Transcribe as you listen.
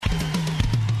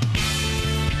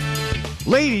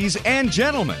Ladies and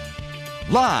gentlemen,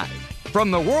 live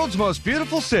from the world's most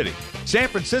beautiful city, San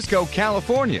Francisco,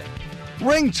 California,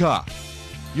 Ringtalk,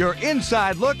 your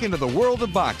inside look into the world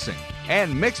of boxing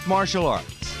and mixed martial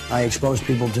arts. I expose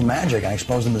people to magic. I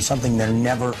expose them to something they're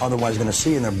never otherwise going to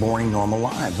see in their boring, normal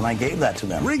lives, and I gave that to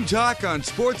them. Ringtalk on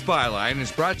Sports Byline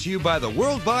is brought to you by the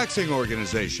World Boxing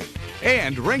Organization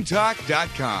and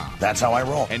Ringtalk.com. That's how I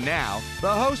roll. And now,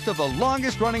 the host of the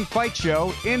longest-running fight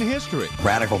show in history.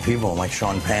 Radical people like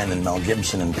Sean Penn and Mel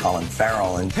Gibson and Colin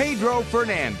Farrell and Pedro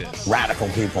Fernandez. Radical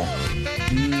people.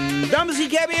 Damas y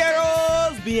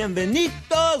caballeros,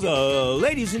 bienvenidos.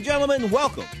 Ladies and gentlemen,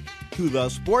 welcome to the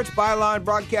Sports Byline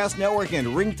Broadcast Network and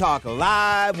Ring Talk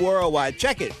Live Worldwide.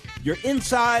 Check it, your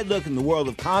inside look in the world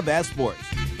of combat sports.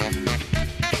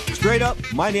 Straight up,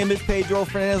 my name is Pedro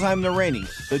Fernandez. I'm the reigning,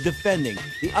 the defending,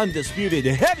 the undisputed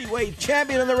heavyweight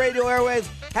champion on the radio airways,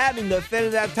 having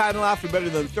defended that title out for better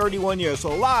than 31 years.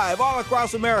 So live all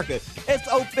across America, it's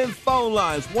open phone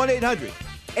lines,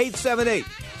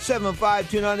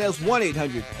 1-800-878-7529. That's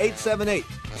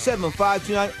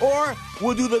 1-800-878-7529. Or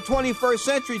we'll do the 21st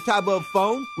century type of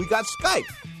phone. We got Skype.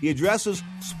 The address is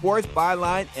Sports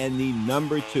Byline and the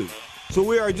number 2. So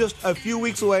we are just a few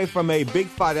weeks away from a big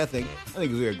fight, I think. I think it's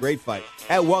going to be a great fight.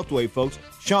 At welterweight, folks.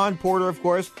 Sean Porter, of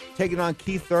course, taking on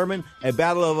Keith Thurman. A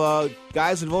battle of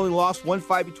guys that have only lost one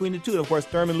fight between the two. And, of course,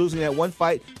 Thurman losing that one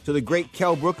fight to the great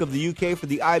Kell Brook of the UK for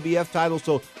the IBF title.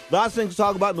 So lots of things to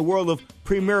talk about in the world of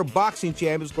premier boxing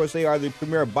champions. Of course, they are the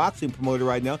premier boxing promoter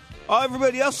right now.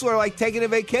 Everybody else sort of like taking a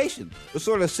vacation. They're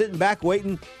sort of sitting back,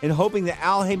 waiting, and hoping that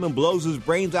Al Heyman blows his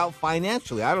brains out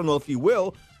financially. I don't know if he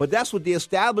will, but that's what the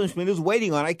establishment is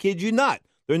waiting on. I kid you not.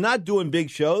 They're not doing big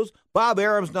shows. Bob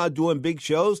Arum's not doing big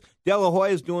shows. De La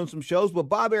Hoya is doing some shows, but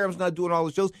Bob Arum's not doing all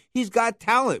the shows. He's got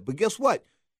talent. But guess what?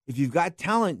 If you've got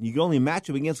talent, you can only match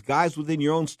him against guys within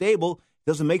your own stable. It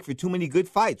doesn't make for too many good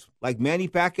fights. Like Manny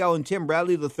Pacquiao and Tim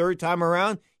Bradley the third time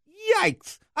around.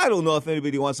 Yikes. I don't know if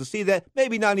anybody wants to see that.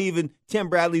 Maybe not even Tim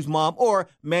Bradley's mom or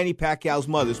Manny Pacquiao's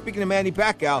mother. Speaking of Manny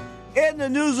Pacquiao, in the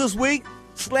news this week,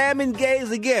 slamming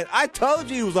gays again. I told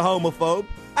you he was a homophobe.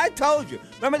 I told you.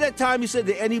 Remember that time he said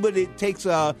that anybody that takes,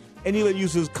 anybody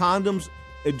uses condoms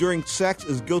during sex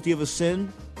is guilty of a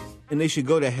sin and they should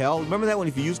go to hell? Remember that one?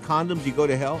 If you use condoms, you go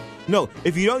to hell? No,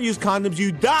 if you don't use condoms,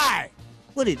 you die.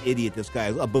 What an idiot this guy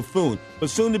is, a buffoon, but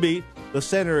soon to be the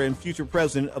senator and future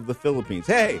president of the Philippines.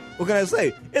 Hey, what can I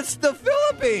say? It's the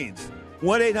Philippines.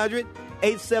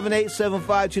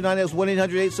 1-800-878-7529. That's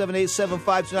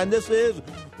 1-800-878-7529. This is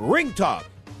Ring Talk.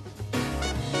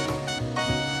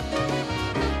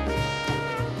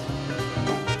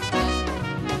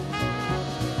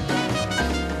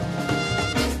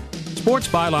 Sports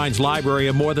Byline's library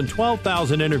of more than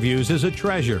 12,000 interviews is a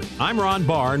treasure. I'm Ron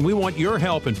Barr, and we want your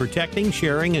help in protecting,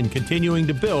 sharing, and continuing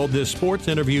to build this sports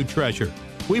interview treasure.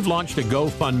 We've launched a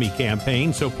GoFundMe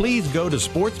campaign, so please go to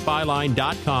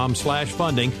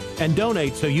sportsbyline.com/funding and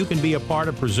donate so you can be a part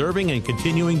of preserving and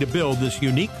continuing to build this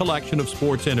unique collection of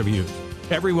sports interviews.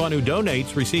 Everyone who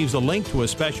donates receives a link to a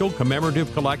special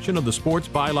commemorative collection of the Sports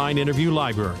Byline interview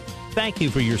library. Thank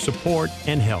you for your support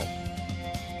and help.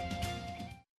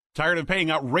 Tired of paying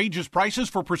outrageous prices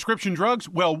for prescription drugs?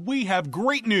 Well, we have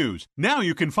great news. Now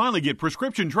you can finally get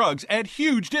prescription drugs at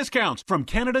huge discounts from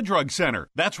Canada Drug Center.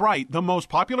 That's right, the most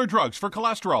popular drugs for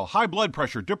cholesterol, high blood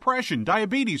pressure, depression,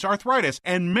 diabetes, arthritis,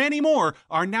 and many more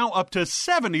are now up to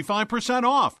 75%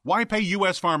 off. Why pay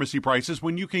U.S. pharmacy prices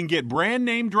when you can get brand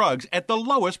name drugs at the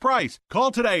lowest price?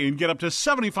 Call today and get up to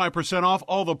 75% off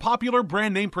all the popular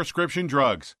brand name prescription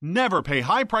drugs. Never pay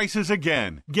high prices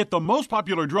again. Get the most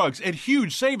popular drugs at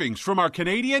huge savings from our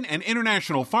Canadian and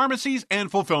international pharmacies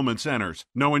and fulfillment centers.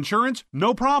 No insurance?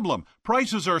 No problem.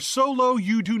 Prices are so low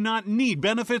you do not need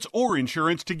benefits or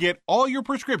insurance to get all your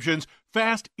prescriptions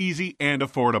fast, easy, and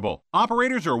affordable.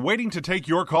 Operators are waiting to take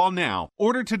your call now.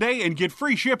 Order today and get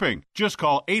free shipping. Just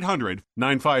call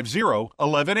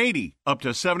 800-950-1180. Up to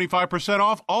 75%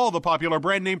 off all the popular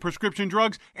brand name prescription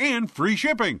drugs and free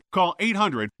shipping. Call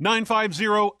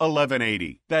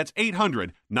 800-950-1180. That's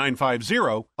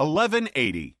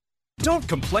 800-950-1180. Don't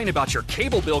complain about your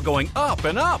cable bill going up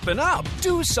and up and up.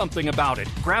 Do something about it.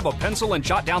 Grab a pencil and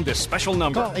jot down this special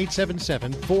number. Call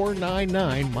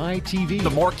 877-499-MY-TV. The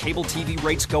more cable TV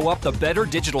rates go up, the better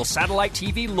digital satellite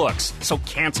TV looks. So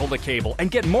cancel the cable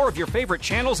and get more of your favorite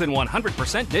channels in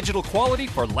 100% digital quality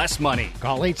for less money.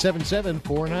 Call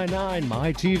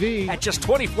 877-499-MY-TV. At just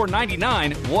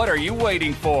 $24.99, what are you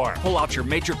waiting for? Pull out your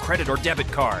major credit or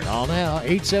debit card. Call now,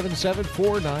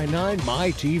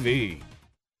 877-499-MY-TV.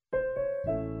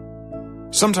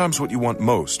 Sometimes what you want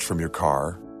most from your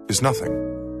car is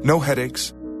nothing. No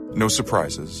headaches, no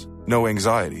surprises, No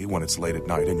anxiety when it's late at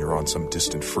night and you're on some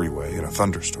distant freeway in a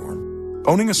thunderstorm.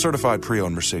 Owning a certified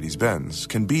pre-owned Mercedes-Benz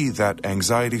can be that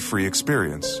anxiety-free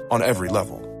experience on every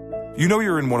level. You know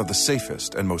you're in one of the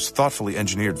safest and most thoughtfully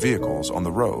engineered vehicles on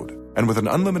the road. And with an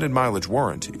unlimited mileage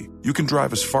warranty, you can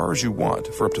drive as far as you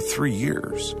want for up to 3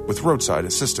 years, with roadside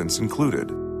assistance included.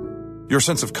 Your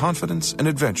sense of confidence and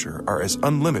adventure are as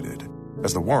unlimited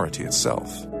as the warranty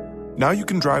itself. Now you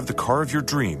can drive the car of your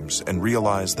dreams and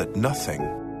realize that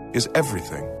nothing is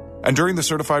everything. And during the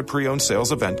certified pre-owned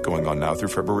sales event going on now through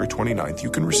February 29th, you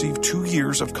can receive 2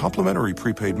 years of complimentary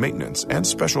prepaid maintenance and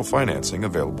special financing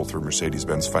available through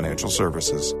Mercedes-Benz Financial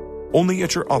Services. Only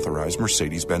at your authorized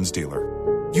Mercedes-Benz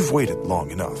dealer. You've waited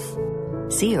long enough.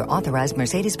 See your authorized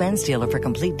Mercedes-Benz dealer for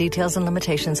complete details and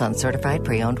limitations on certified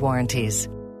pre-owned warranties.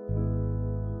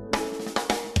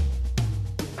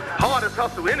 Hardest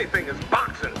hustle anything is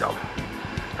boxing, though.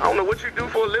 I don't know what you do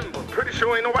for a living, but pretty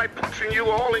sure ain't nobody punching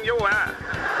you all in your eye.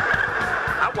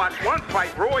 I watched one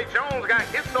fight. Roy Jones got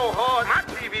hit so hard, my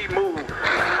TV moved.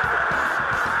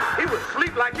 He was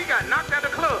asleep like he got knocked out of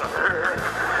the club.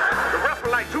 The ref was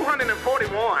like 241, 242.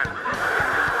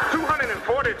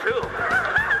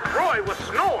 Roy was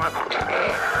snoring.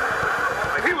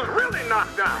 He was really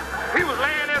knocked out. He was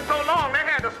laying there so long, they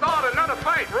had to start another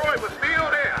fight. Roy was still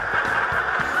there.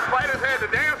 Fighters had to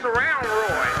dance around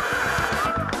Roy.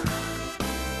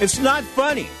 It's not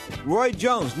funny. Roy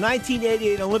Jones,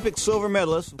 1988 Olympic silver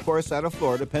medalist, of course, out of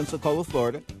Florida, Pensacola,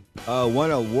 Florida.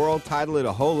 Won a world title at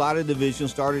a whole lot of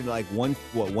divisions. Started like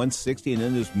 160, and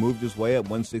then just moved his way up,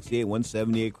 168,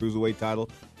 178 cruiserweight title.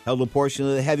 Held a portion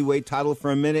of the heavyweight title for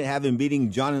a minute, having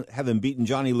beaten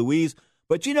Johnny Louise.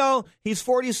 But, you know, he's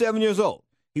 47 years old.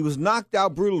 He was knocked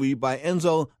out brutally by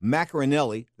Enzo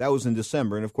Maccarinelli. That was in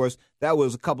December. And, of course, that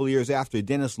was a couple of years after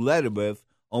Denis Ledebev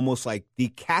almost like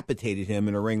decapitated him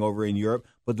in a ring over in Europe.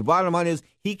 But the bottom line is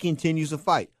he continues to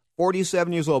fight.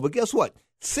 47 years old. But guess what?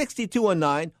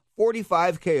 62-9,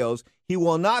 45 KOs. He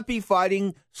will not be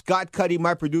fighting Scott Cuddy,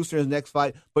 my producer, in his next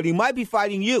fight, but he might be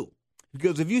fighting you.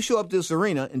 Because if you show up to this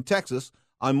arena in Texas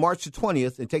on March the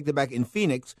 20th and take the back in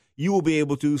Phoenix, you will be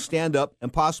able to stand up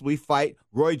and possibly fight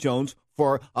Roy Jones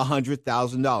for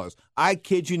 $100,000. I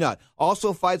kid you not.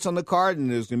 Also fights on the card,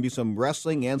 and there's going to be some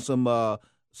wrestling and some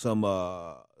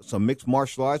mixed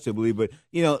martial arts, I believe. But,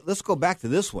 you know, let's go back to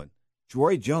this one.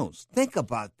 Roy Jones. Think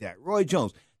about that. Roy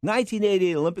Jones,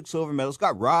 1988 Olympic silver medalist,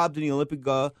 got robbed in the Olympic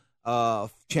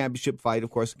championship fight, of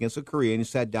course, against a Korean. He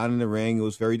sat down in the ring. It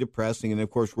was very depressing. And, of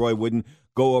course, Roy wouldn't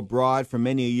go abroad for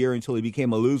many a year until he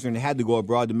became a loser and had to go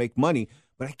abroad to make money.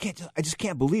 But I just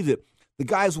can't believe it. The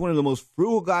guy is one of the most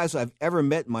frugal guys I've ever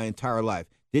met in my entire life.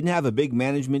 Didn't have a big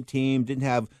management team, didn't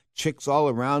have chicks all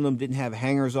around him, didn't have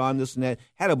hangers on, this and that.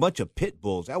 Had a bunch of pit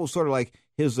bulls. That was sort of like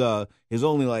his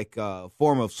only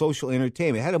form of social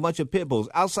entertainment. Had a bunch of pit bulls.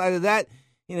 Outside of that,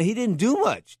 you know, he didn't do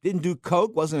much. Didn't do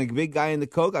coke. Wasn't a big guy in the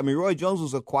coke. I mean, Roy Jones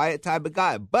was a quiet type of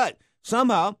guy. But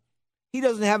somehow he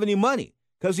doesn't have any money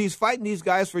because he's fighting these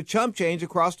guys for chump change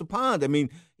across the pond. I mean,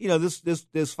 you know,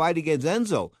 this fight against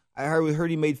Enzo, I heard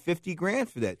he made $50,000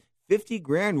 for that.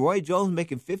 $50,000. Roy Jones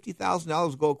making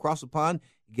 $50,000 go across the pond,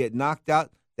 get knocked out.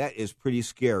 That is pretty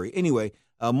scary. Anyway,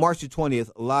 March the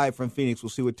 20th, live from Phoenix. We'll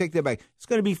see what. Take that back. It's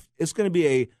going to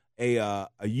be a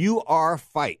UR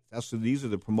fight. These are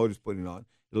the promoters putting it on.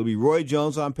 It'll be Roy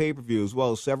Jones on pay-per-view, as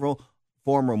well as several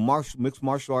former mixed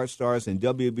martial arts stars and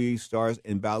WWE stars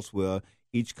and bouts,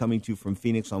 each coming to from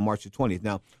Phoenix on March the 20th.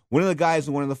 Now, one of the guys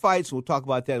in one of the fights, we'll talk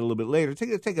about that a little bit later.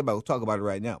 We'll talk about it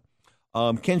right now.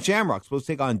 Ken Shamrock's supposed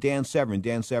to take on Dan Severn.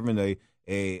 Dan Severn, an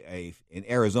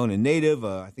Arizona native.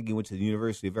 I think he went to the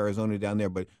University of Arizona down there,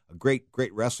 but a great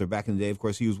wrestler back in the day. Of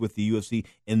course, he was with the UFC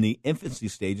in the infancy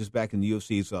stages back in the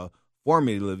UFC's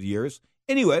formative years.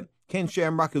 Anyway, Ken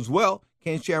Shamrock as well.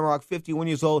 Ken Shamrock, 51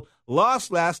 years old, lost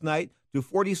last night to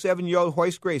 47-year-old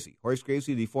Royce Gracie. Royce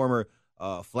Gracie, the former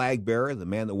flag bearer, the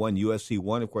man that won UFC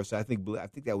 1. Of course, I think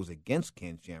that was against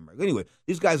Ken Shamrock. Anyway,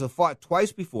 these guys have fought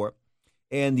twice before,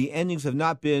 and the endings have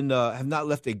not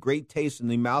left a great taste in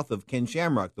the mouth of Ken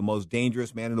Shamrock, the most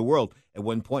dangerous man in the world at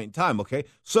one point in time. Okay,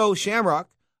 so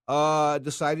Shamrock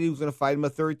decided he was going to fight him a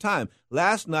third time.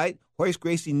 Last night, Royce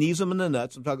Gracie knees him in the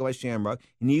nuts. I'm talking about Shamrock.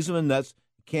 He knees him in the nuts.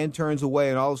 Ken turns away,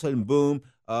 and all of a sudden, boom,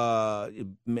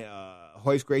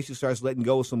 Royce Gracie starts letting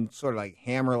go of some sort of like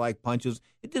hammer-like punches.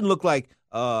 It didn't look like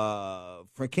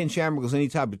for Ken Shamrock was any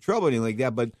type of trouble or anything like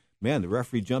that, but, man, the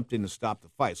referee jumped in to stop the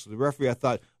fight. So the referee, I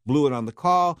thought, blew it on the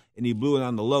call, and he blew it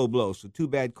on the low blow. So 2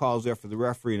 bad calls there for the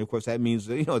referee, and, of course, that means,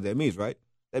 you know what that means, right?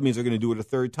 That means they're going to do it a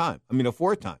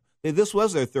fourth time. This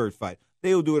was their third fight.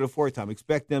 They will do it a fourth time.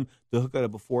 Expect them to hook it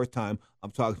up a fourth time.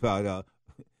 I'm talking about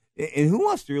And who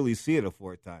wants to really see it a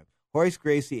fourth time? Horace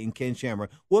Gracie and Ken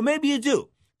Shamrock. Well, maybe you do,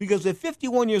 because at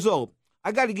 51 years old,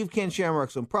 I got to give Ken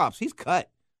Shamrock some props. He's cut.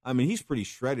 I mean, he's pretty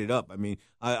shredded up. I mean,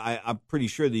 I'm pretty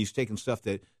sure that he's taking stuff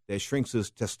that shrinks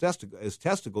his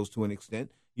testicles to an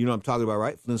extent. You know what I'm talking about,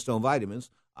 right? Flintstone vitamins.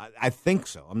 I think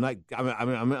so. I'm not,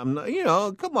 you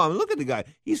know, come on, look at the guy.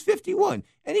 He's 51.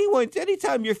 And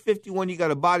anytime you're 51, you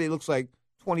got a body that looks like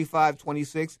 25,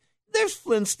 26. There's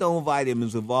Flintstone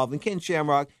vitamins involved. And Ken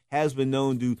Shamrock has been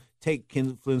known to take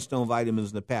Flintstone vitamins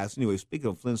in the past. Anyway, speaking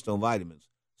of Flintstone vitamins,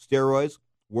 steroids,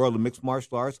 world of mixed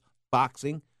martial arts,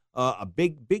 boxing,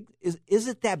 is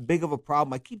it that big of a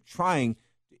problem? I keep trying.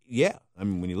 Yeah, I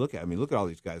mean, when you look at all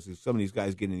these guys. Some of these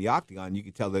guys get in the octagon, you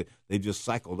can tell that they just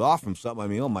cycled off from something. I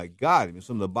mean, oh my God! I mean,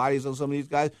 some of the bodies on some of these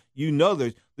guys, you know,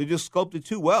 they're just sculpted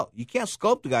too well. You can't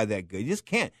sculpt a guy that good. You just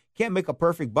can't make a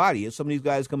perfect body. And some of these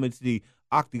guys come into the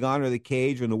octagon or the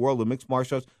cage or in the world of mixed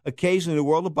martial arts, occasionally in the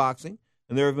world of boxing.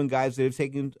 And there have been guys that have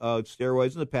taken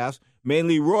steroids in the past,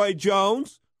 mainly Roy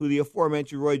Jones, who the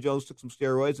aforementioned Roy Jones took some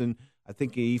steroids, and I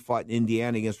think he fought in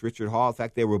Indiana against Richard Hall. In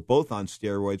fact, they were both on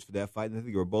steroids for that fight, and I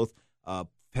think they were both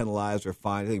penalized or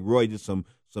fined. I think Roy did some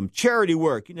charity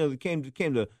work. You know, they came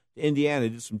to Indiana,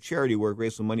 did some charity work,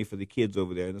 raised some money for the kids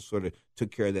over there, and it sort of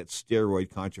took care of that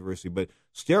steroid controversy. But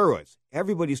steroids,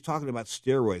 everybody's talking about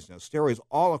steroids now. Steroids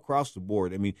all across the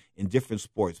board. I mean, in different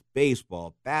sports,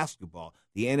 baseball, basketball,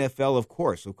 the NFL, of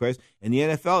course. And the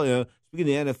NFL, you know,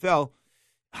 speaking of the NFL,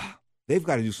 they've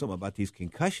got to do something about these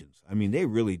concussions. I mean, they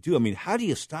really do. I mean, how do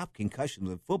you stop concussions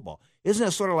in football? Isn't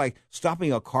that sort of like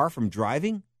stopping a car from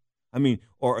driving? I mean,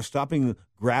 or stopping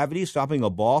gravity, stopping a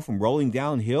ball from rolling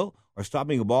downhill, or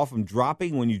stopping a ball from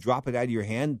dropping when you drop it out of your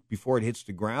hand before it hits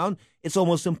the ground. It's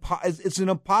almost it's an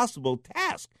impossible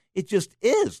task. It just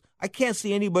is. I can't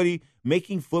see anybody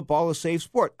making football a safe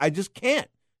sport. I just can't.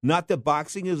 Not that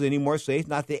boxing is any more safe,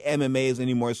 not that MMA is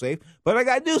any more safe, but I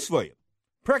got news for you.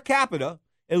 Per capita,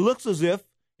 it looks as if,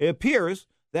 it appears,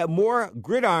 that more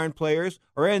gridiron players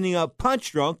are ending up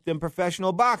punch drunk than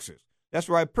professional boxers. That's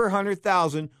right, per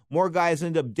 100,000, more guys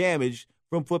end up damaged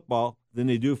from football than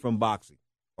they do from boxing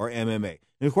or MMA.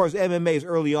 And, of course, MMA is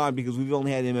early on because we've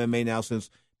only had MMA now since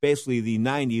basically the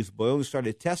 90s, but only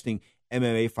started testing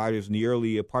MMA fighters in the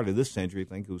early part of this century. I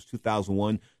think it was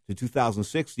 2001 to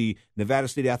 2006. The Nevada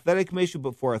State Athletic Commission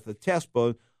put forth a test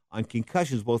both on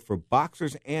concussions both for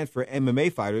boxers and for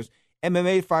MMA fighters.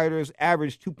 MMA fighters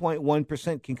average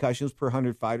 2.1% concussions per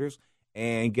 100 fighters.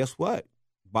 And guess what?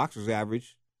 Boxers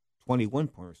average 21%.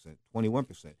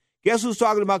 Guess who's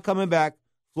talking about coming back?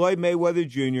 Floyd Mayweather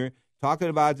Jr., talking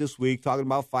about it this week, talking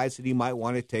about fights that he might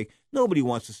want to take. Nobody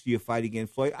wants to see a fight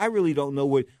against Floyd. I really don't know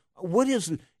what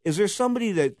is there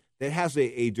somebody that has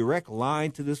a direct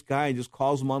line to this guy and just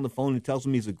calls him on the phone and tells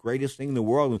him he's the greatest thing in the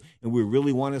world and we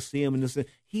really want to see him in this?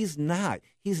 He's not.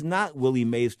 He's not Willie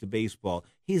Mays to baseball.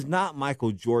 He's not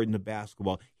Michael Jordan to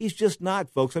basketball. He's just not,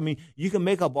 folks. I mean, you can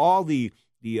make up all the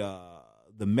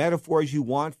metaphors you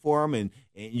want for him, and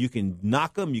you can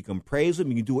knock him, you can praise him,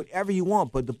 you can do whatever you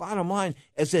want. But the bottom line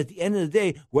is, at the end of the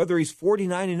day, whether he's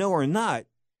 49-0 or not,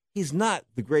 he's not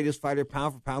the greatest fighter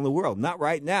pound for pound in the world. Not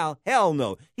right now. Hell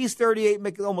no. He's 38,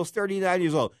 making almost 39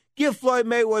 years old. Give Floyd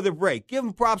Mayweather a break. Give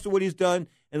him props for what he's done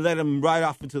and let him ride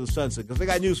off into the sunset, because I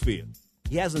got news for you.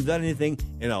 He hasn't done anything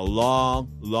in a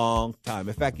long, long time.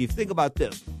 In fact, you think about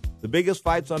this. The biggest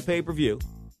fights on pay-per-view,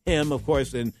 him, of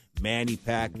course, and Manny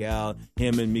Pacquiao,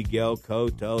 him and Miguel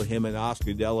Cotto, him and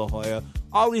Oscar De La Hoya,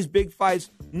 all these big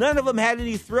fights, none of them had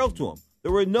any thrill to them.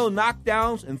 There were no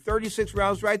knockdowns and 36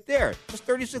 rounds right there. Just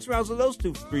 36 rounds of those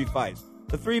three fights.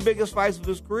 The three biggest fights of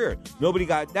his career. Nobody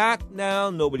got knocked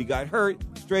down. Nobody got hurt.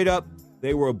 Straight up,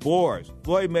 they were bores.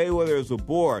 Floyd Mayweather is a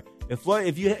bore.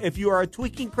 If you are a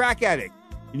tweaking crack addict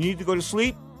and you need to go to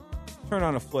sleep, turn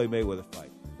on a Floyd Mayweather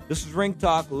fight. This is Ring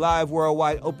Talk, live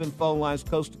worldwide, open phone lines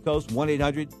coast to coast,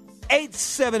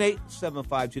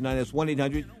 1-800-878-7529. That's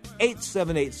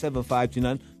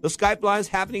 1-800-878-7529. The Skype line's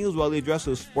happening as well. The address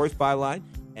is Sports Byline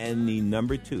and the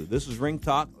number 2. This is Ring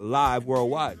Talk, live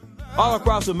worldwide. All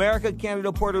across America,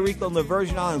 Canada, Puerto Rico, and the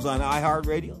Virgin Islands on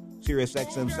iHeartRadio, Sirius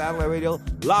XM Satellite Radio,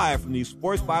 live from the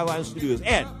Sports Byline Studios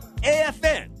and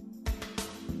AFN.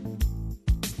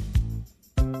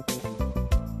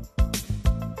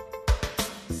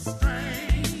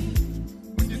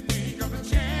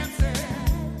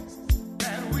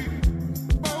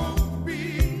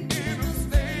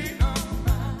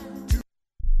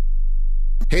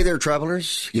 Hey there,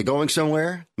 travelers. You going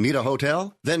somewhere? Need a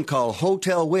hotel? Then call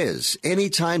Hotel Wiz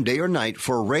anytime, day or night,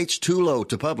 for rates too low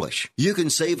to publish. You can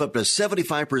save up to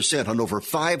 75% on over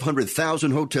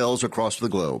 500,000 hotels across the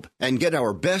globe and get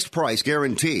our best price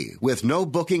guarantee with no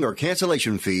booking or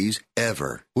cancellation fees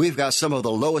ever. We've got some of the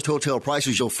lowest hotel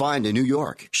prices you'll find in New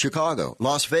York, Chicago,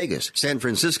 Las Vegas, San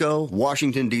Francisco,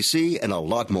 Washington, D.C., and a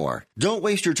lot more. Don't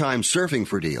waste your time surfing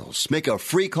for deals. Make a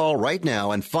free call right now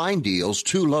and find deals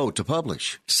too low to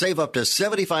publish. Save up to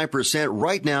 75%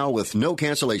 right now with no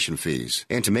cancellation fees.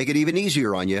 And to make it even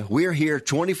easier on you, we're here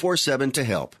 24/7 to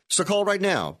help. So call right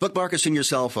now. Bookmark us in your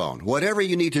cell phone. Whatever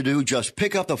you need to do, just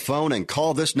pick up the phone and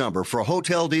call this number for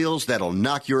hotel deals that'll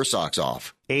knock your socks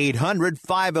off.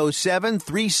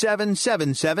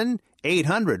 800-507-3777.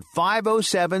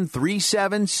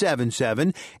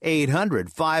 800-507-3777.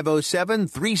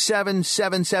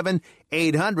 800-507-3777.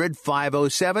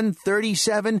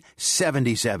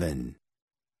 800-507-3777.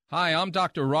 Hi, I'm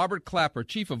Dr. Robert Clapper,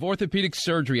 Chief of Orthopedic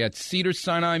Surgery at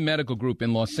Cedars-Sinai Medical Group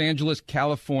in Los Angeles,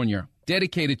 California.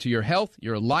 Dedicated to your health,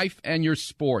 your life, and your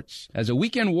sports. As a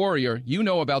weekend warrior, you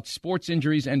know about sports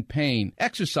injuries and pain.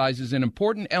 Exercise is an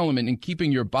important element in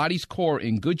keeping your body's core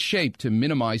in good shape to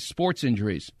minimize sports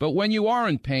injuries. But when you are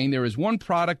in pain, there is one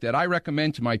product that I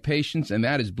recommend to my patients, and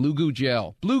that is Blue Goo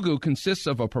Gel. Blue Goo consists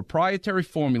of a proprietary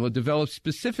formula developed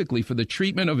specifically for the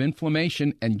treatment of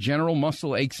inflammation and general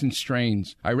muscle aches and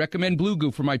strains. I recommend Blue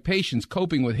Goo for my patients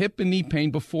coping with hip and knee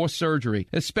pain before surgery,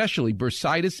 especially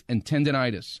bursitis and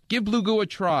tendinitis. Give Blue Goo a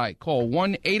try. Call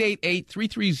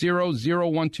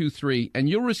 1-888-330-0123 and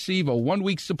you'll receive a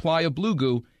 1-week supply of Blue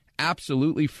Goo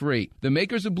absolutely free. The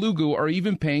makers of Blue Goo are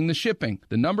even paying the shipping.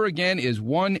 The number again is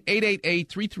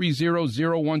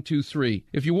 1-888-330-0123.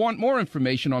 If you want more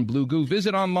information on Blue Goo,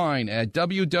 visit online at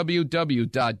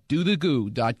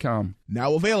www.dothegoo.com.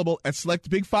 Now available at select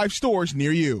Big 5 stores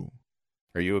near you.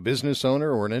 Are you a business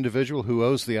owner or an individual who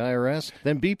owes the IRS?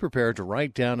 Then be prepared to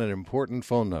write down an important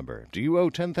phone number. Do you owe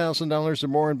 $10,000 or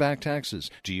more in back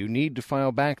taxes? Do you need to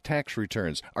file back tax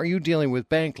returns? Are you dealing with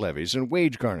bank levies and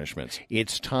wage garnishments?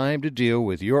 It's time to deal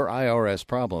with your IRS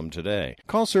problem today.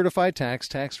 Call Certified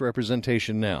Tax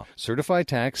Representation now. Certified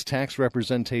Tax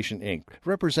Representation, Inc.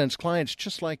 represents clients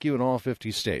just like you in all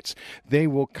 50 states. They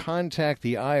will contact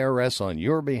the IRS on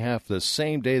your behalf the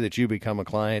same day that you become a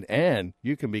client, and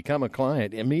you can become a client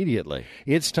immediately.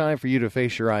 It's time for you to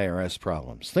face your IRS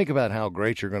problems. Think about how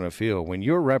great you're going to feel when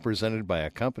you're represented by a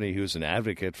company who's an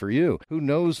advocate for you, who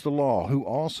knows the law, who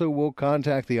also will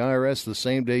contact the IRS the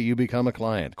same day you become a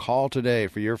client. Call today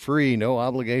for your free,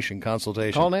 no-obligation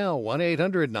consultation. Call now,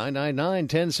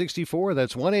 1-800-999-1064.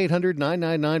 That's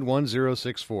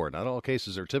 1-800-999-1064. Not all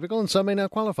cases are typical, and some may not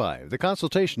qualify. The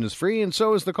consultation is free, and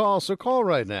so is the call, so call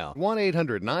right now.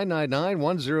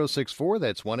 1-800-999-1064.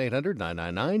 That's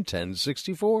 1-800-999-1064.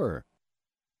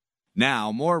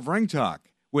 Now, more of Ring Talk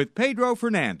with Pedro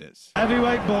Fernandez.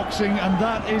 Heavyweight boxing, and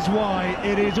that is why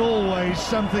it is always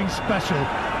something special.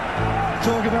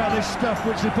 Talk about this stuff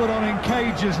which they put on in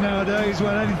cages nowadays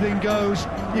when anything goes.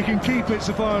 You can keep it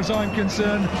so far as I'm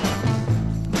concerned.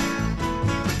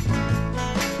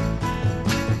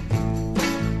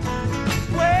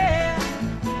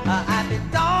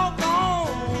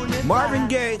 Marvin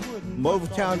Gaye,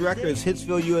 Motown Records,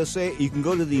 Hitsville, USA. You can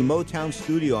go to the Motown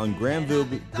studio on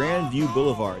Grandview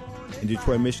Boulevard in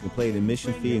Detroit, Michigan. Play it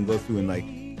admission fee and go through and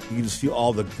you can just see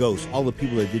all the ghosts, all the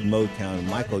people that did Motown.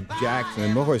 Michael Jackson,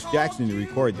 and of course Jackson didn't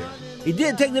record there. He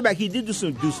did take it back. He did do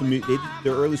some. They did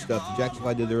their early stuff. Jackson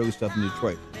 5 did their early stuff in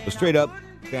Detroit. But straight up,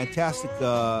 fantastic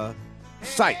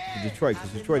site in Detroit,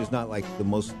 because Detroit is not like the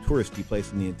most touristy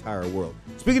place in the entire world.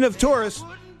 Speaking of tourists,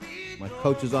 my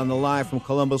coach is on the line from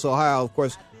Columbus, Ohio. Of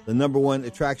course, the number one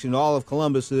attraction in all of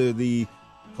Columbus are the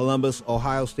Columbus,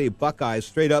 Ohio State Buckeyes.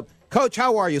 Straight up. Coach,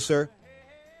 how are you, sir?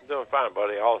 Doing fine,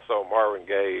 buddy. Also, Marvin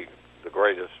Gaye, the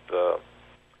greatest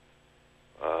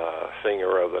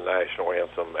singer of the national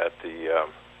anthem at the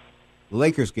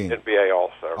Lakers game. NBA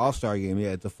All-Star game, yeah,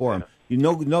 at the Forum. Yeah.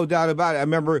 No doubt about it. I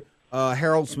remember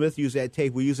Harold Smith used that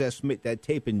tape. We used that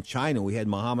tape in China. We had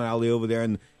Muhammad Ali over there,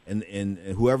 and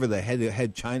whoever the head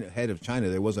of China,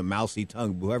 there was a mousy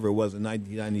tongue. Whoever it was in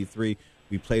 1993,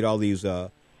 we played all these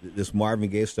this Marvin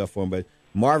Gaye stuff for him. But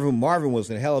Marvin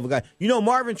was a hell of a guy. You know,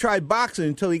 Marvin tried boxing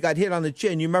until he got hit on the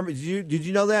chin. You remember? Did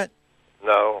you know that?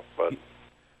 No, but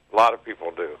a lot of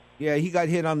people do. Yeah, he got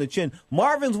hit on the chin.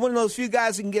 Marvin's one of those few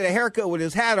guys that can get a haircut with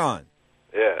his hat on.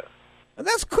 Yeah, and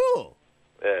that's cool.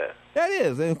 Yeah, that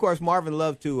is. And of course, Marvin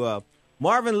loved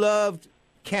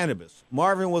cannabis.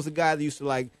 Marvin was a guy that used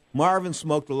to Marvin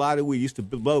smoked a lot of weed. He used to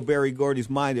blow Berry Gordy's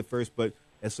mind at first, but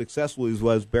as successful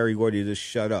as Berry Gordy just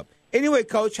shut up. Anyway,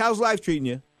 Coach, how's life treating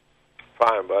you?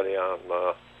 fine, buddy. I'm,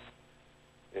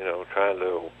 trying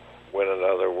to win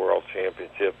another world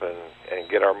championship and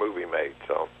get our movie made.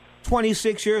 So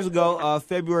 26 years ago,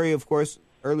 February, of course,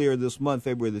 earlier this month,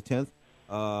 February the 10th,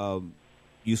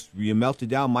 you melted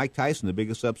down Mike Tyson, the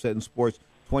biggest upset in sports.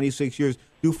 26 years.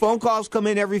 Do phone calls come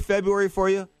in every February for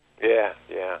you? Yeah.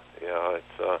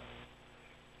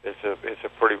 It's a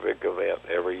pretty big event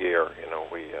every year.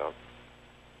 We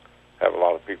have a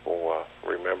lot of people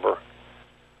remember.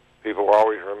 People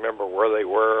always remember where they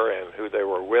were and who they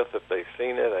were with if they've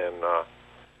seen it,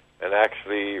 and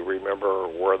actually remember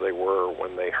where they were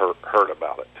when they heard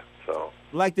about it. So,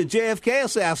 like the JFK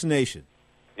assassination.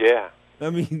 Yeah.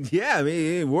 Where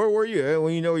were you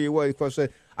when you know where you were? Of course,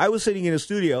 I was sitting in a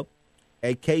studio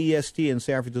at KEST in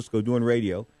San Francisco doing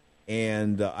radio,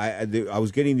 and I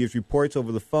was getting these reports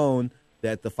over the phone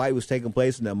that the fight was taking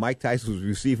place and that Mike Tyson was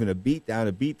receiving a beatdown,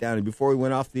 and before we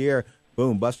went off the air,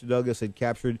 boom, Buster Douglas had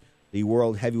captured the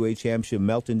World Heavyweight Championship,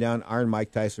 melting down Iron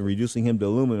Mike Tyson, reducing him to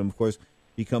aluminum, of course,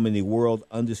 becoming the World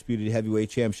Undisputed Heavyweight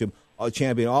Champion. All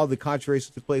the controversy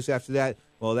that took place after that,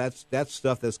 well, that's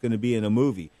stuff that's going to be in a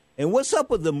movie. And what's up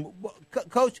with the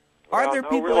Coach? Are there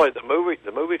people? Really, the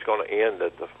movie's going to end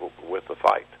with the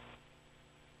fight.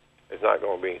 There's not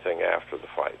going to be anything after the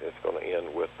fight. It's going to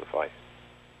end with the fight.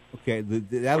 Okay,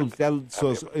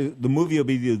 the movie will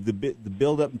be the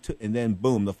build up and then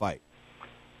boom, the fight.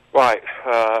 Right.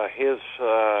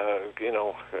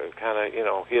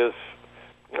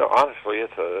 Honestly,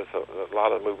 it's a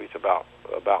lot of movies about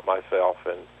myself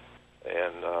and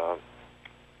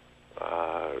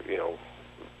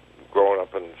growing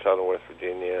up in southern West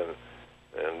Virginia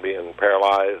and being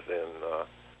paralyzed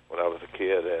when I was a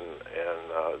kid,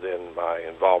 and then my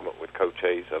involvement with Coach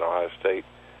Hayes at Ohio State,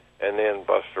 and then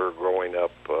Buster growing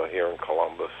up here in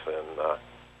Columbus, and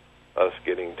us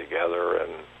getting together,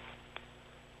 and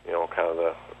kind of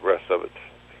the rest of it's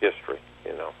history.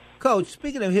 Coach,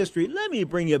 speaking of history, let me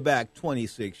bring you back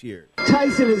 26 years.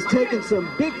 Tyson has taken some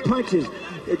big punches.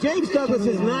 James Douglas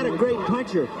is not a great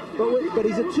puncher, but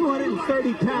he's a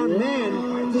 230-pound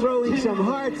man throwing some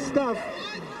hard stuff.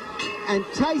 And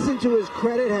Tyson, to his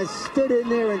credit, has stood in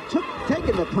there and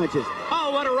taken the punches.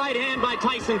 Oh, what a right hand by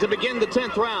Tyson to begin the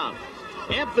 10th round.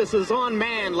 Emphasis on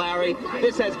man, Larry.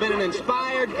 This has been an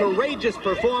inspired, courageous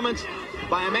performance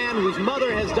by a man whose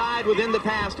mother has died within the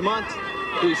past month,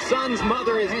 whose son's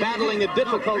mother is battling a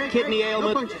difficult kidney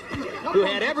ailment, who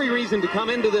had every reason to come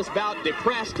into this bout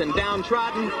depressed and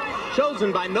downtrodden,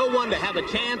 chosen by no one to have a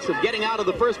chance of getting out of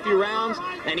the first few rounds,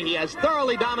 and he has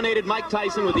thoroughly dominated Mike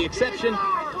Tyson with the exception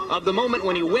of the moment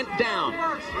when he went down.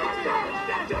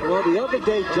 Well, the other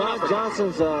day, John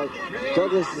Johnson's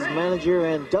Douglas' manager,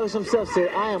 and Douglas himself said,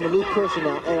 I am a new person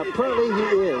now, and apparently he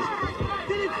is.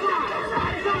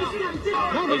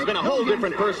 He's been a whole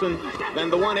different person than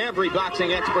the one every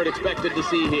boxing expert expected to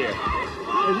see here.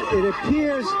 It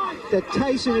appears that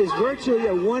Tyson is virtually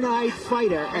a one-eyed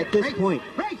fighter at this point.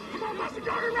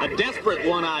 A desperate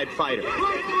one-eyed fighter.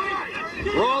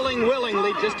 Brawling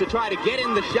willingly just to try to get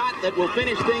in the shot that will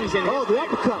finish things in. Oh, the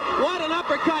uppercut. What an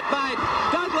uppercut by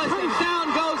Douglas, and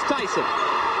down goes Tyson.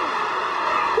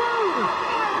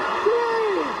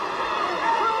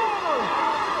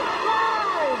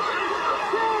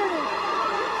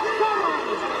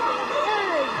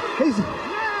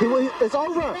 It's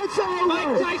over. It's over.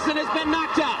 Mike Tyson has been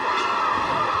knocked out.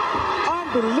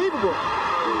 Unbelievable.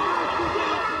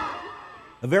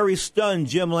 A very stunned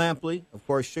Jim Lampley, of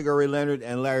course, Sugar Ray Leonard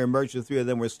and Larry Merch, the three of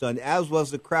them were stunned, as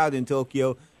was the crowd in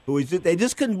Tokyo, they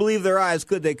just couldn't believe their eyes,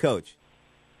 could they, Coach?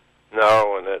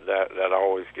 No, and that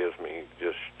always gives me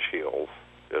just chills.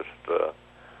 Just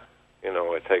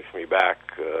it takes me back.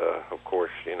 Of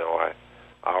course, I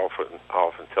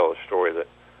often tell a story that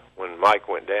when Mike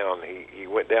went down, he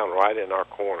went down right in our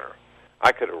corner.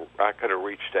 I could have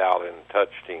reached out and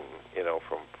touched him,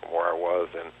 from where I was,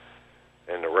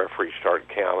 and the referee started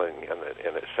counting, and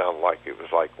it sounded like it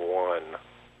was like 1,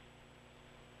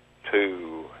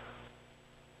 2,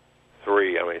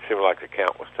 3. I mean, it seemed like the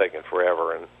count was taking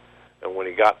forever, and when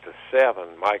he got to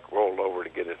 7, Mike rolled over to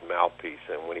get his mouthpiece,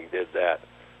 and when he did that,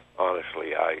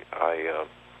 honestly, I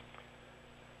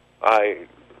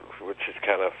which has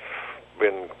kind of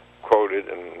been quoted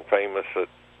and famous, that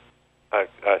I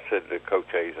said to Coach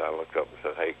Hayes, I looked up and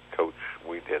said, "Hey, Coach,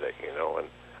 we did it," and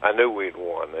I knew we'd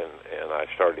won, and I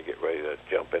started to get ready to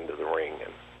jump into the ring,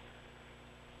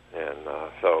 and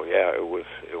so yeah, it was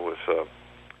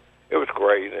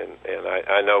great, and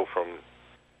I know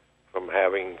from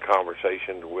having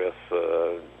conversations with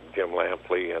Jim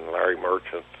Lampley and Larry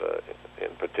Merchant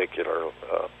in particular,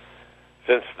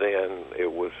 since then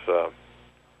it was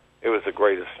it was the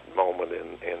greatest moment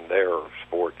in their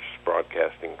sports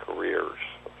broadcasting careers,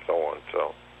 and so on.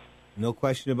 So, no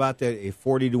question about that. A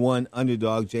 40-1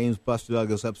 underdog, James Buster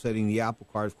Douglas, upsetting the apple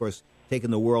cart, of course,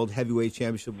 taking the World Heavyweight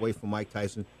Championship away from Mike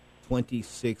Tyson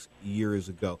 26 years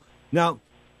ago. Now,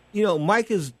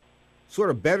 Mike is sort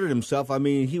of bettered himself. I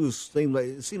mean, it seemed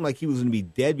like he was going to be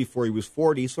dead before he was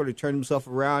 40. He sort of turned himself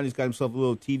around. He's got himself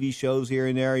little TV shows here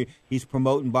and there. He's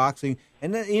promoting boxing.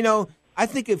 And then, I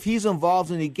think if he's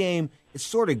involved in the game, it's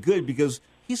sort of good because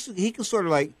he can sort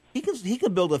of he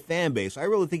can build a fan base. I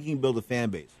really think he can build a fan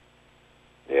base.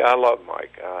 Yeah, I love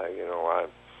Mike. I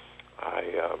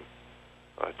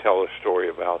tell a story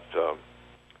about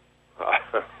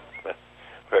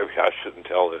maybe I shouldn't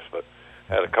tell this, but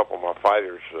I had a couple of my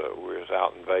fighters. We was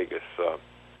out in Vegas.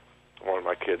 One of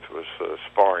my kids was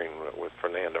sparring with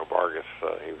Fernando Vargas.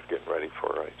 He was getting ready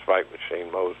for his fight with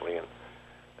Shane Mosley, and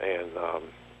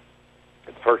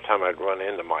the first time I'd run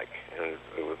into Mike, and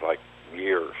it was like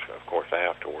years, of course,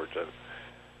 afterwards, and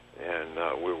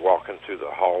we were walking through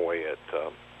the hallway at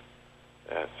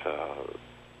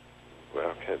well,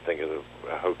 I can't think of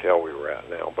the hotel we were at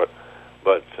now, but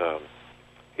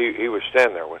he was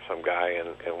standing there with some guy,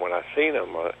 and when I seen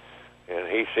him, and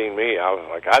he seen me, I was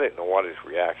like, I didn't know what his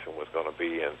reaction was going to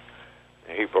be, and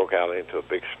he broke out into a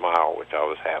big smile, which I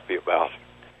was happy about.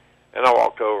 And I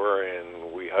walked over,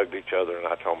 and we hugged each other, and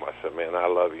I told him, I said, man, I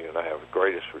love you, and I have the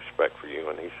greatest respect for you.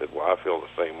 And he said, well, I feel the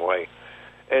same way.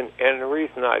 And the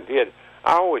reason I did,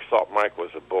 I always thought Mike was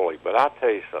a bully, but I'll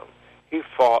tell you something. He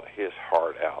fought his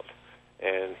heart out,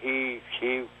 and he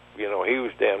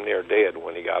was damn near dead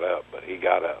when he got up, but he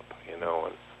got up, and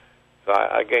so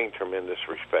I gained tremendous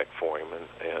respect for him.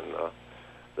 And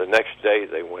the next day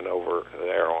they went over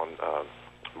there on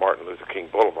Martin Luther King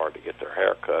Boulevard to get their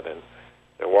hair cut, and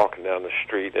they're walking down the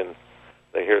street, and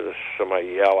they hear somebody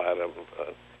yell at them,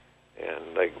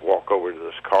 and they walk over to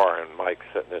this car, and Mike's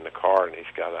sitting in the car, and he's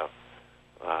got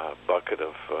a bucket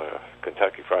of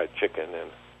Kentucky Fried Chicken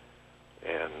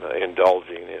and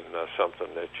indulging in something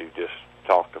that you just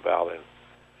talked about. And,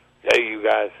 hey, you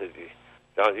guys,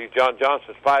 you John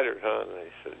Johnson's fighters, huh? And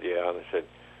he said, yeah. And they said,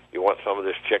 you want some of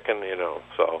this chicken?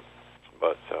 So,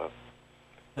 but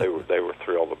they were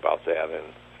thrilled about that,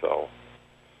 and so.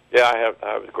 Yeah, I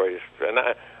have the greatest, and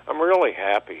I'm really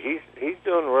happy. He's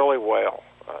doing really well.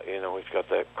 He's got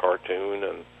that cartoon,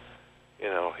 and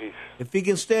he's. If he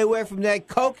can stay away from that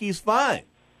coke, he's fine.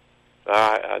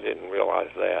 I didn't realize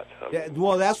that. Yeah,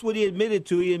 well, that's what he admitted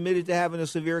to. He admitted to having a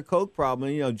severe coke problem.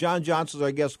 And, John Johnson's,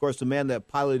 I guess, of course, the man that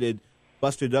piloted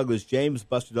Buster Douglas, James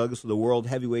Buster Douglas, to the World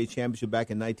Heavyweight Championship back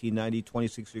in 1990,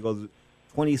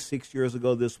 26 years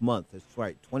ago this month. That's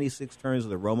right, 26 turns of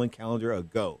the Roman calendar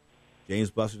ago.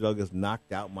 James Buster Douglas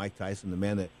knocked out Mike Tyson, the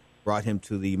man that brought him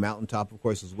to the mountaintop, of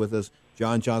course, is with us,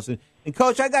 John Johnson. And,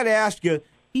 Coach, I got to ask you,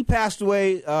 he passed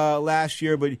away last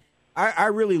year, but I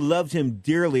really loved him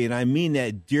dearly, and I mean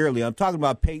that dearly. I'm talking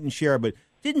about Peyton Scherer, but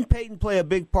didn't Peyton play a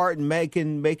big part in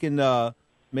making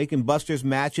Buster's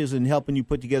matches and helping you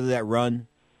put together that run?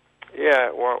 Yeah,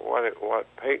 what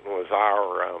Peyton was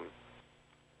our,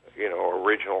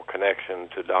 original connection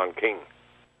to Don King.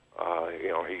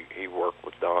 He worked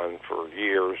with Don for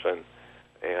years, and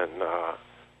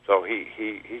so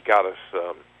he got us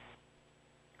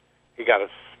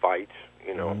fights,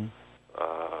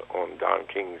 on Don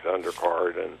King's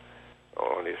undercard and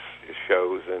on his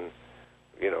shows, and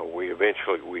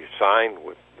we signed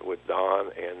with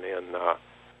Don, and then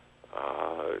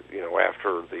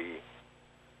after the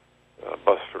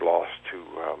Buster lost to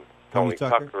Tony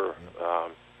Tucker.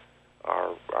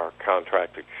 Our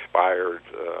contract expired,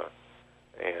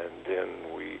 and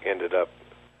then we ended up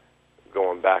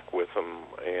going back with them,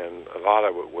 and a lot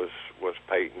of it was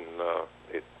Peyton.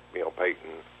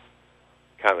 Peyton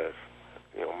kind of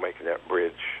making that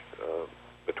bridge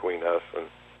between us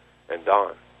and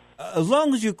Don. As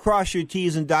long as you cross your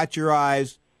T's and dot your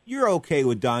I's, you're okay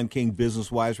with Don King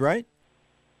business-wise, right?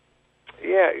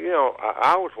 Yeah,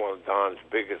 I was one of Don's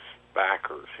biggest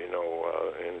backers, and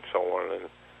so on,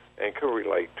 and could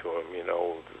relate to him,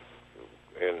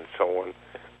 and so on.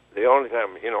 The only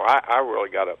time, I really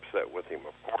got upset with him,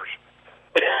 of course,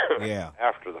 yeah,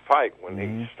 after the fight when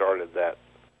he started that,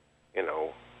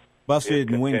 Buster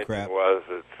didn't win crap. Was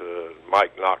that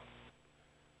Mike knocked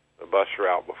Buster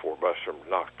out before Buster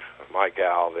knocked Mike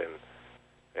out,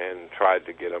 and tried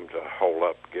to get him to hold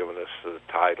up, giving us the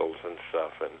titles and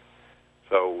stuff, and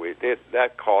so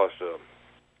that caused a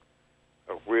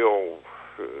real,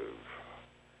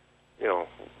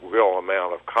 real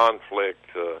amount of conflict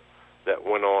that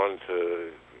went on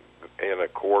in a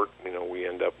court. We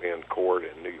end up in court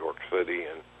in New York City,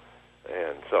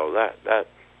 and so that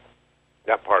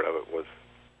that part of it was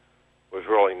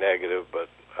really negative, but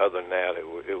other than that, it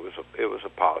was a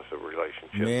positive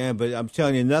relationship. Man, but I'm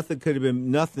telling you, nothing could have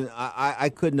been nothing. I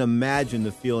couldn't imagine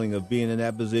the feeling of being in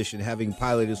that position, having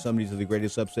piloted somebody to the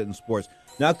greatest upset in sports.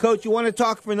 Now, Coach, you want to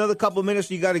talk for another couple of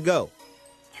minutes? Or you got to go.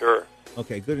 Sure.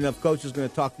 Okay, good enough. Coach is going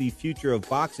to talk the future of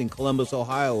boxing, Columbus,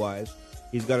 Ohio-wise.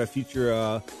 He's got a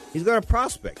future. He's got a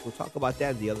prospect. We'll talk about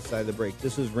that at the other side of the break.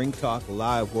 This is Ring Talk,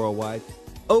 live worldwide.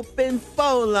 Open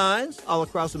phone lines all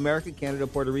across America, Canada,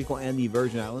 Puerto Rico, and the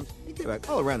Virgin Islands.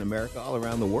 All around America, all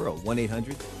around the world.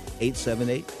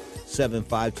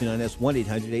 1-800-878-7529. That's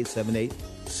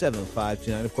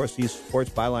 1-800-878-7529. Of course, the Sports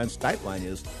Byline Skype line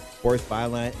is Sports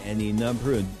Byline and the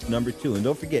number 2. And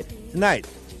don't forget, tonight,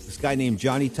 this guy named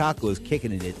Johnny Taco is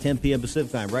kicking it at 10 p.m.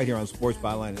 Pacific time right here on Sports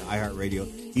Byline and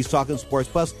iHeartRadio. He's talking sports.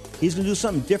 Plus, he's going to do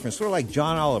something different, sort of like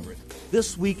John Oliver.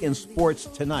 This Week in Sports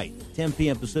tonight, 10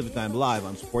 p.m. Pacific time, live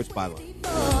on Sports Byline.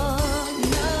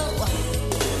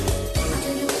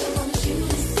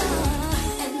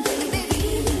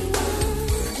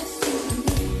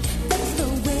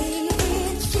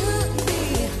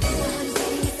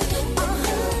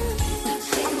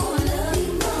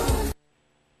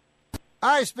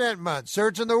 I spent months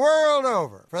searching the world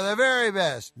over for the very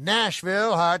best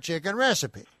Nashville hot chicken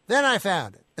recipe. Then I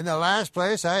found it in the last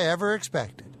place I ever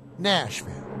expected,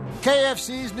 Nashville.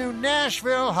 KFC's new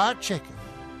Nashville hot chicken.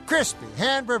 Crispy,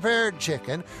 hand-prepared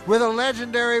chicken with a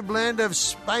legendary blend of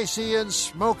spicy and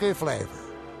smoky flavor.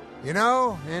 You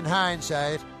know, in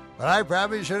hindsight, but I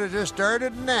probably should have just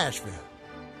started in Nashville.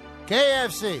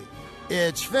 KFC,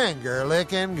 it's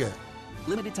finger-licking good.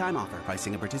 Limited time offer.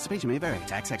 Pricing and participation may vary.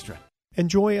 Tax extra.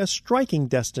 Enjoy a striking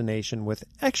destination with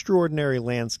extraordinary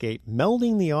landscape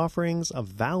melding the offerings of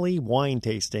valley wine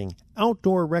tasting,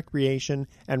 outdoor recreation,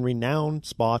 and renowned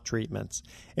spa treatments.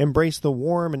 Embrace the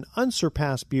warm and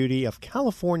unsurpassed beauty of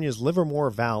California's Livermore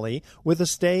Valley with a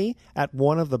stay at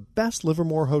one of the best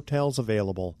Livermore hotels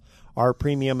available. Our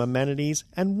premium amenities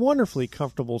and wonderfully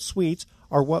comfortable suites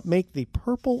are what make the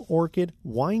Purple Orchid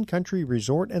Wine Country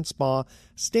Resort and Spa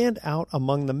stand out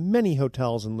among the many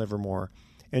hotels in Livermore.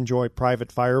 Enjoy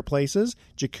private fireplaces,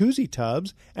 jacuzzi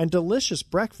tubs, and delicious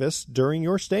breakfasts during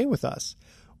your stay with us.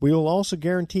 We will also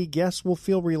guarantee guests will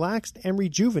feel relaxed and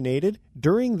rejuvenated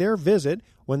during their visit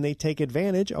when they take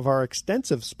advantage of our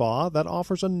extensive spa that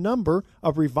offers a number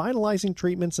of revitalizing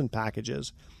treatments and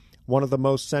packages. One of the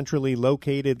most centrally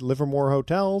located Livermore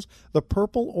hotels, the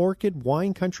Purple Orchid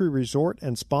Wine Country Resort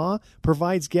and Spa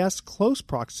provides guests close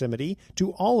proximity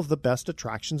to all of the best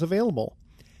attractions available.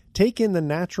 Take in the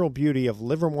natural beauty of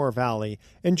Livermore Valley,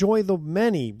 enjoy the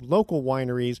many local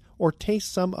wineries, or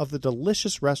taste some of the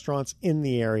delicious restaurants in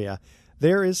the area.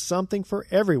 There is something for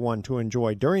everyone to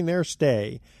enjoy during their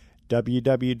stay.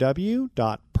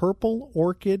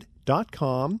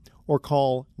 www.purpleorchid.com or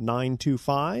call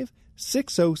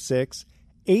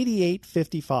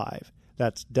 925-606-8855.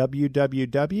 That's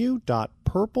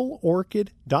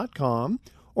www.purpleorchid.com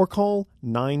or call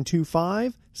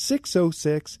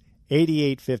 925-606-8855.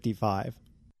 8855.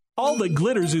 All that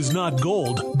glitters is not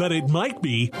gold, but it might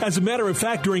be. As a matter of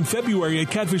fact, during February at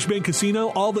Catfish Bank Casino,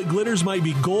 all that glitters might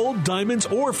be gold, diamonds,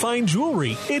 or fine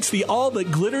jewelry. It's the All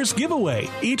That Glitters giveaway.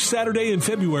 Each Saturday in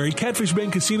February, Catfish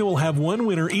Bank Casino will have one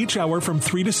winner each hour from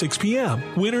 3 to 6 p.m.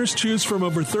 Winners choose from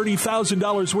over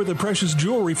 $30,000 worth of precious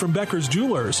jewelry from Becker's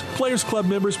Jewelers. Players Club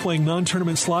members playing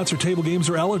non-tournament slots or table games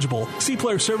are eligible. See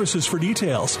Player Services for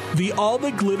details. The All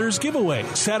That Glitters giveaway,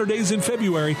 Saturdays in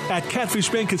February at Catfish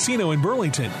Bank Casino in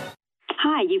Burlington.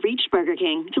 Hi, you've reached Burger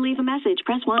King. To leave a message,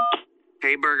 press 1.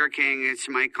 Hey, Burger King, it's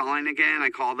Mike calling again.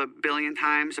 I called a billion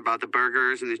times about the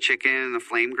burgers and the chicken and the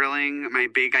flame grilling. My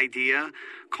big idea.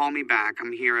 Call me back.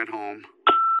 I'm here at home.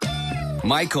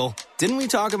 Michael, didn't we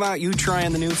talk about you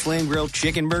trying the new flame grilled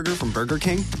chicken burger from Burger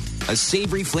King? A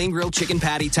savory flame grilled chicken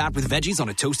patty topped with veggies on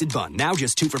a toasted bun. Now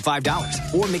just 2 for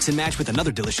 $5. Or mix and match with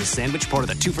another delicious sandwich, part of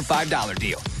the 2 for $5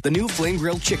 deal. The new flame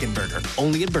grilled chicken burger,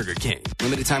 only at Burger King.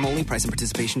 Limited time only. Price and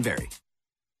participation vary.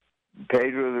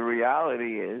 Pedro, the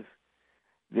reality is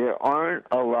there aren't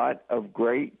a lot of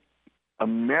great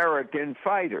American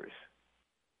fighters.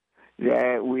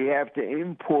 That we have to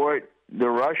import the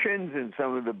Russians and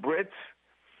some of the Brits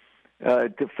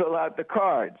to fill out the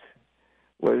cards,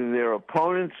 whether they're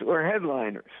opponents or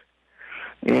headliners.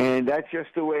 And that's just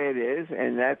the way it is,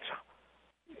 and that's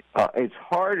it's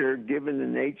harder given the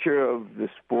nature of the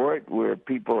sport where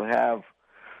people have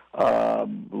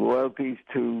loyalties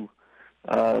to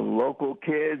local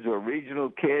kids or regional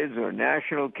kids or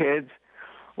national kids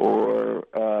or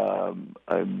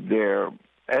their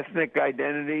ethnic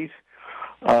identities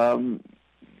to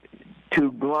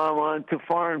glom on to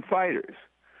foreign fighters.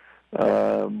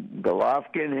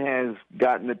 Golovkin has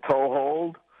gotten a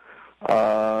toehold.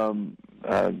 Kovalev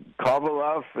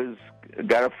has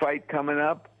got a fight coming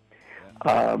up.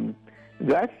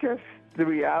 That's just the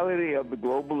reality of the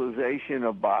globalization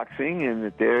of boxing, and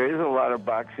that there is a lot of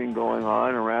boxing going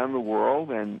on around the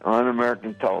world and on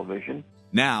American television.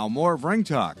 Now, more of Ring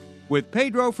Talk with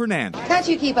Pedro Fernandez. Can't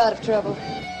you keep out of trouble?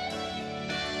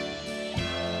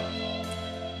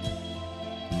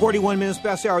 41 minutes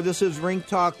past the hour. This is Ring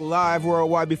Talk live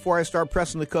worldwide. Before I start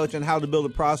pressing the coach on how to build a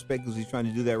prospect, because he's trying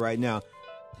to do that right now.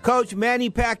 Coach, Manny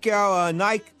Pacquiao,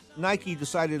 Nike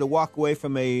decided to walk away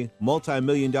from a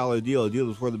multi-million-dollar deal. A deal that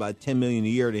was worth about $10 million a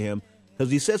year to him,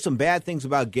 because he said some bad things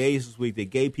about gays this week,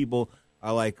 that gay people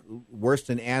are like worse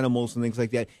than animals and things like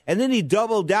that. And then he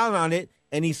doubled down on it,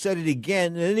 and he said it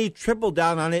again, and then he tripled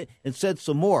down on it and said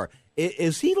some more.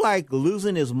 Is he like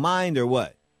losing his mind or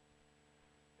what?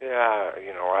 Yeah,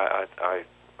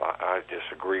 I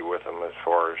disagree with him as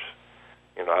far as,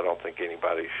 I don't think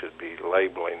anybody should be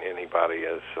labeling anybody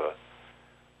as,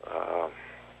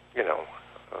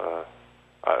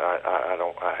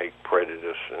 I hate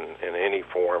prejudice in any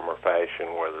form or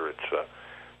fashion, whether it's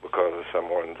because of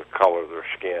someone's the color of their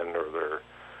skin or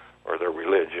their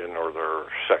religion or their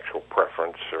sexual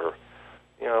preference, or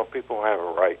people have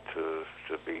a right to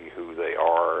be who they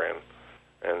are,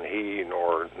 and he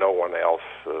nor no one else,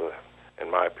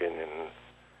 in my opinion,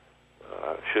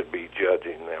 should be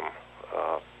judging them.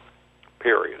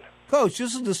 Period. Coach,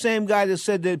 this is the same guy that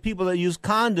said that people that use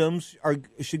condoms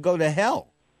should go to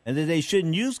hell, and that they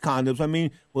shouldn't use condoms. I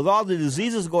mean, with all the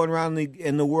diseases going around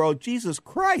in the world, Jesus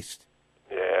Christ.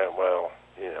 Yeah, well,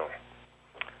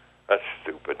 that's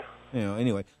stupid.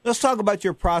 Anyway, let's talk about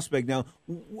your prospect now.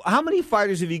 How many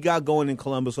fighters have you got going in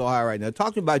Columbus, Ohio right now?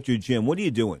 Talk to me about your gym. What are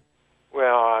you doing?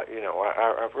 Well,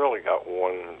 I've really got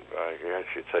one, I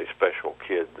should say, special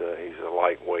kid. He's a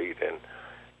lightweight, and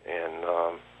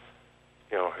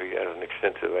he has an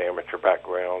extensive amateur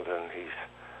background, and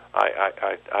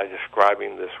I describe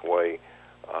him this way.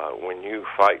 When you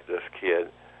fight this kid,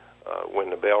 when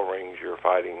the bell rings, you're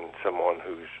fighting someone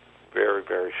who's very,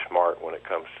 very smart when it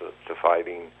comes to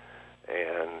fighting,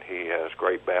 and he has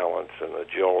great balance and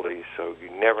agility, so you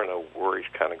never know where he's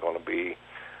kind of going to be.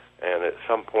 And at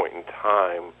some point in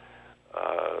time,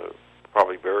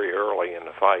 probably very early in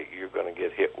the fight, you're going to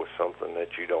get hit with something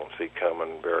that you don't see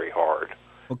coming very hard.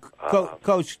 Well,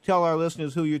 Coach, tell our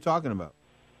listeners who you're talking about.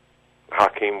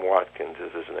 Hakeem Watkins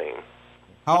is his name.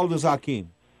 How old is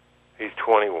Hakeem? He's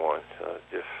 21,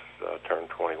 just turned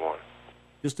 21.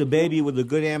 Just a baby with a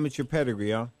good amateur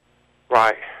pedigree, huh?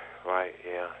 Right, yeah.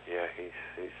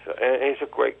 He's a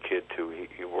great kid too.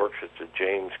 He works at the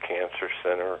James Cancer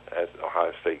Center at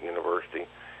Ohio State University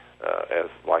as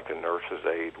like a nurse's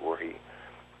aide, where he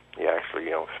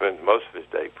actually spends most of his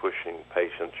day pushing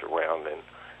patients around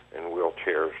in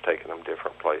wheelchairs, taking them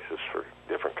different places for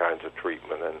different kinds of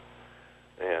treatment,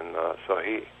 and so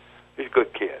he's a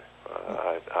good kid.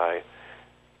 I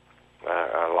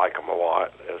like him a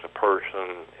lot as a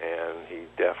person, and he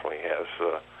definitely has.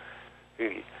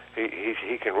 He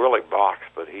can really box,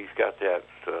 but he's got that.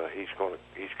 He's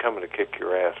coming to kick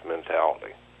your ass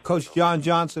mentality. Coach John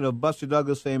Johnson of Buster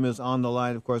Douglas fame is on the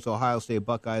line. Of course, Ohio State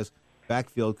Buckeyes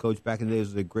backfield coach back in the days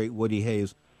of the great Woody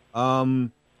Hayes.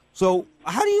 So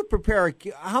how do you prepare?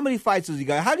 How many fights has he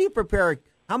got? How do you prepare?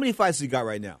 How many fights has he got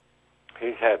right now?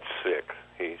 He's had 6.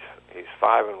 He's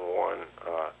 5-1.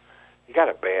 He got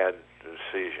a bad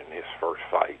decision his first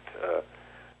fight,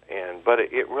 but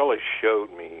it really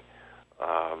showed me.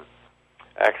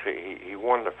 Actually, he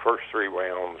won the first 3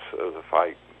 rounds of the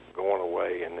fight going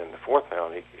away, and then the 4th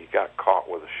round he got caught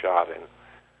with a shot and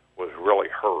was really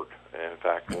hurt. And in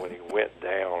fact, when he went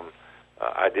down,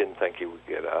 I didn't think he would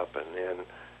get up, and then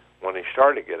when he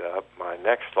started to get up, my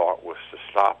next thought was to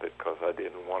stop it, because I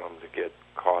didn't want him to get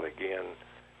caught again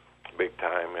big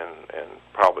time, and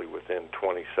probably within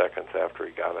 20 seconds after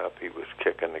he got up, he was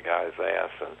kicking the guy's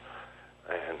ass, and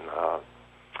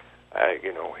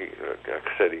he, like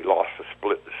I said, he lost a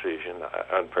split decision,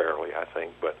 unfairly, I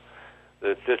think. But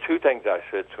the 2 things I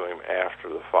said to him after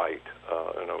the fight,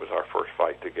 and it was our first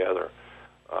fight together,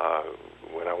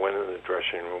 when I went in the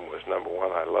dressing room, was number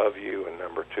 1, I love you, and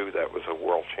number 2, that was a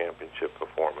world championship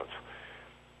performance.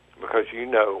 Because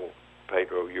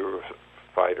Pedro, you're a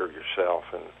fighter yourself,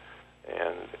 and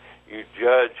you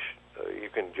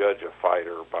can judge a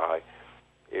fighter by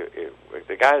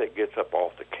the guy that gets up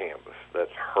off the canvas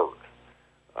that's hurt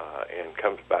and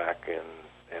comes back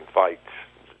and fights.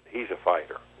 He's a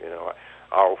fighter.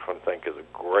 I often think of the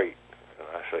great, and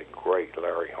I say great,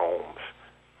 Larry Holmes.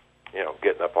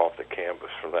 Getting up off the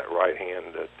canvas from that right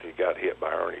hand that he got hit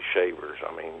by Ernie Shavers.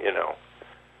 I mean,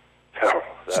 So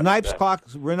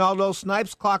Ronaldo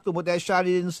Snipes clocked him with that shot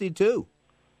he didn't see too.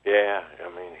 Yeah, I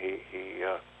mean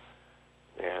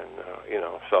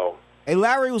so. Hey,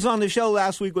 Larry was on the show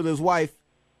last week with his wife.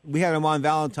 We had him on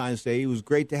Valentine's Day. It was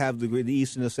great to have the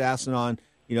Eastern Assassin on.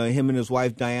 You know, him and his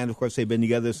wife Diane. Of course, they've been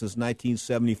together since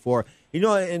 1974. You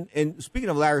know, and speaking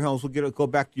of Larry Holmes, we'll go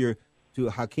back to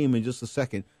Hakeem in just a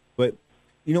second. But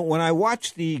you know, when I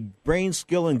watched the Brain,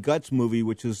 Skill, and Guts movie,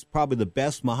 which is probably the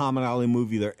best Muhammad Ali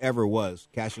movie there ever was,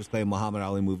 Cassius Clay Muhammad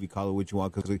Ali movie, call it what you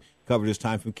want, because it covered his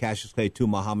time from Cassius Clay to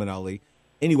Muhammad Ali.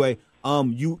 Anyway,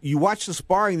 you watch the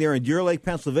sparring there in Deer Lake,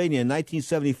 Pennsylvania in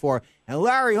 1974, and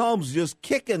Larry Holmes just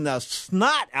kicking the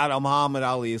snot out of Muhammad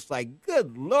Ali. It's like,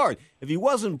 good Lord, if he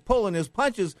wasn't pulling his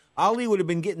punches, Ali would have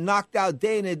been getting knocked out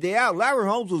day in and day out. Larry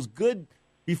Holmes was good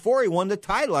before he won the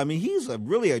title. I mean, he's I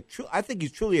think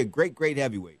he's truly a great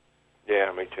heavyweight.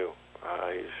 Yeah, me too.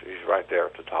 He's right there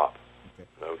at the top. Okay.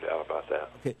 No doubt about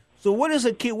that. Okay. So what is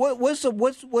a kid? What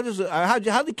is it? How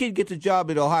did the kid get the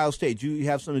job at Ohio State? Do you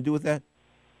have something to do with that?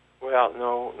 Well,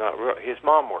 no, not really. His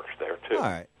mom works there too. All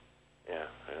right. Yeah.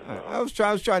 And, I was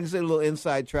trying to say a little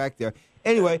inside track there.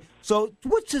 Anyway, so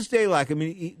what's his day like? I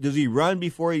mean, does he run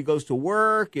before he goes to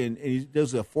work, and he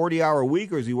does a 40-hour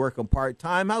week, or is he working part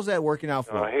time? How's that working out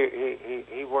for him?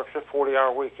 He works a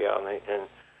 40-hour week, yeah, and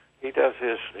he does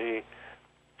he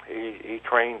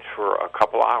trains for a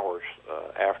couple hours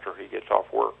after he gets off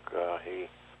work. He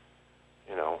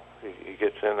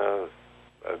gets in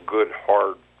a good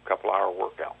hard couple-hour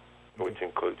workout, which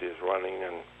includes his running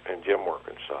and gym work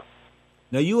and stuff.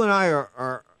 Now, you and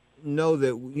I know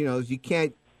that, you know, you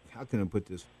can't, how can I put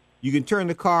this? You can turn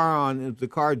the car on. If the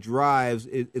car drives,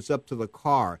 it's up to the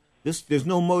car. There's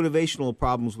no motivational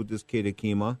problems with this kid,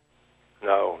 Hakeem, huh?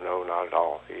 No, not at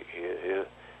all.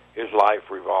 His life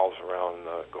revolves around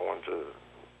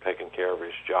taking care of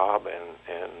his job,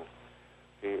 and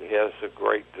he has a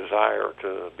great desire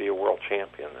to be a world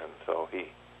champion, and so he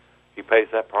pays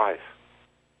that price.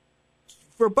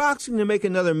 For boxing to make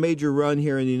another major run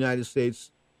here in the United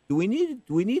States, do we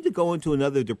need to go into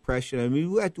another depression? I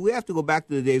mean, we have to go back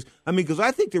to the days. I mean, because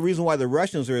I think the reason why the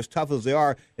Russians are as tough as they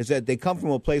are is that they come from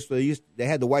a place where they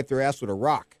had to wipe their ass with a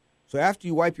rock. So after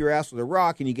you wipe your ass with a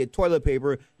rock and you get toilet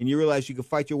paper and you realize you can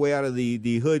fight your way out of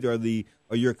the hood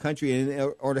or your country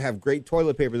in order to have great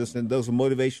toilet paper, those are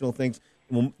motivational things.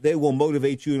 They will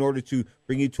motivate you in order to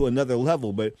bring you to another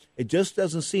level. But it just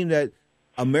doesn't seem that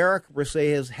America, per se,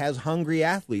 has hungry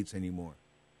athletes anymore.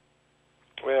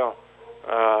 Well,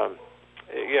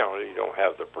 you don't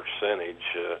have the percentage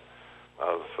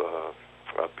of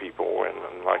people,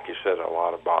 and like you said, a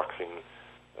lot of boxing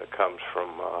comes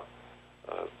from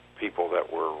people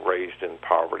that were raised in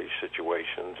poverty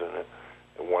situations, and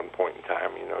at one point in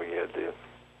time, you had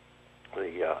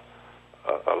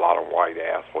a lot of white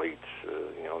athletes,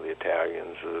 the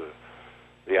Italians,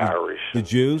 the Irish, the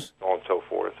Jews, so on and so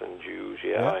forth, and Jews,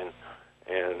 yeah.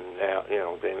 And now,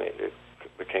 then it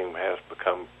has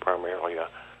become primarily a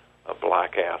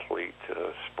black athlete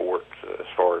sport as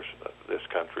far as this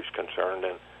country's concerned.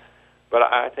 But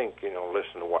I think,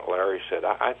 listen to what Larry said.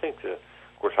 I think that,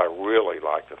 of course, I really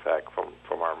like the fact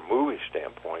from our movie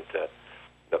standpoint that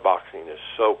the boxing is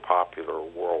so popular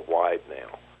worldwide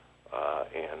now,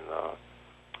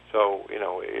 so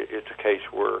it's a case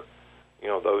where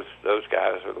those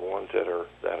guys are the ones that are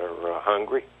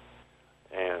hungry,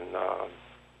 and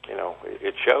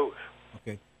it shows.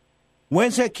 Okay.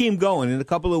 When's Hakeem going? In a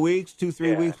couple of weeks,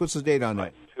 2-3 weeks? What's the date on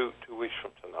that? 2 weeks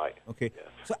from tonight. Okay. Yes.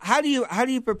 So how do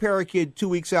you prepare a kid 2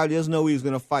 weeks out? He doesn't know he's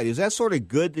going to fight. Is that sort of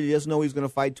good that he doesn't know he's going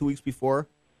to fight 2 weeks before?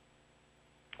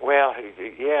 Well,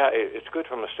 yeah, it's good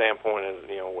from the standpoint of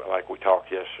like we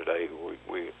talked yesterday.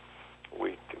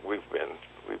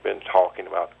 We've been talking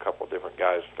about a couple of different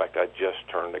guys. In fact, I just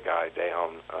turned a guy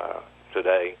down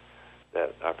today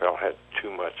that I felt had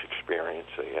too much experience.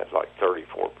 He had like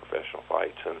 34 professional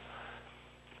fights,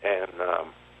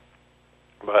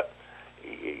 but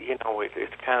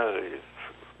it's kind of,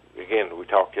 again, we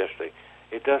talked yesterday.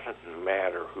 It doesn't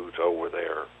matter who's over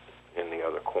there in the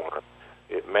other corner.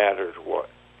 It matters what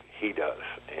he does,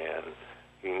 and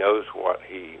he knows what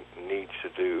he needs to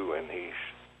do, and he's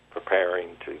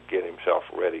preparing to get himself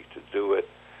ready to do it.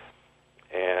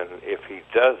 And if he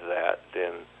does that,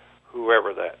 then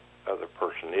whoever that other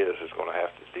person is going to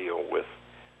have to deal with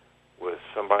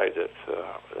somebody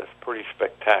that's pretty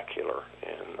spectacular.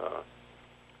 And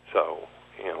so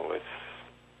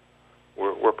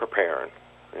we're preparing.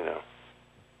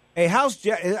 Hey, how's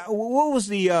Jack? What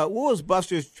was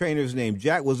Buster's trainer's name?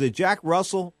 Jack? Was it Jack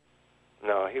Russell?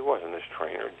 No, he wasn't his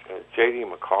trainer. J.D.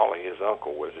 McCauley, his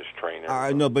uncle, was his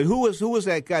trainer. No, but who was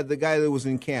that guy? The guy that was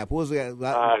in camp? Who was that?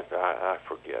 I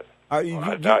forget. I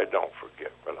don't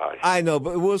forget, but I know,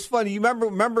 but it was funny. You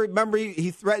remember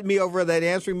he threatened me over that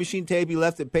answering machine tape he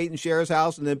left at Peyton Scher's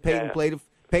house, and then Peyton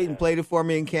played it for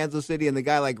me in Kansas City, and the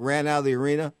guy ran out of the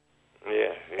arena.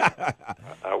 Yeah.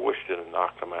 I wished it had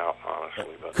knocked him out,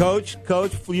 honestly. But. Coach,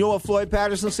 you know what Floyd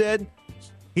Patterson said?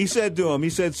 He said to him,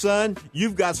 son,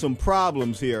 you've got some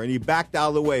problems here, and he backed out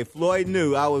of the way. Floyd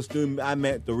knew I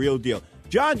meant the real deal.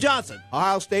 John Johnson,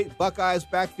 Ohio State Buckeyes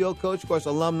backfield coach, of course,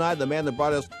 alumni, the man that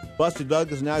brought us Buster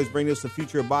Douglas. Now he's bringing us the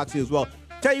future of boxing as well.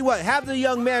 Tell you what, have the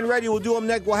young man ready. We'll do him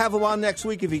next. We'll have him on next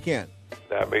week if he can.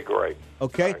 That'd be great.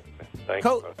 Okay. Right. Thank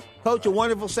you, buddy. Coach, a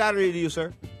wonderful Saturday to you,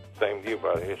 sir. Same to you,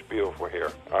 buddy. It's beautiful here.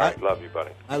 All right, love you,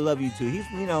 buddy. I love you too. He's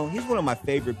one of my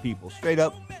favorite people. Straight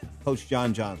up, Coach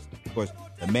John Johnson. Of course,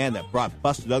 the man that brought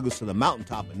Buster Douglas to the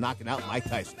mountaintop and knocking out Mike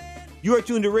Tyson. You are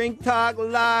tuned to Ring Talk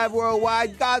Live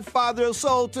Worldwide, Godfather of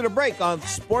Soul, to the break on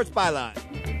Sports Byline.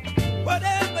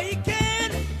 Whatever you can,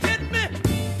 get me.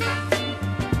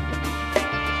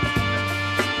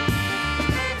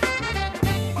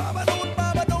 Baba don't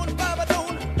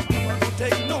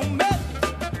take no mess.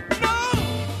 No,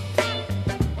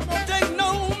 don't take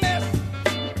no mess.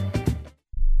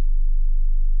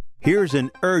 Here's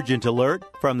an urgent alert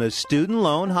from the Student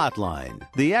Loan Hotline.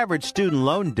 The average student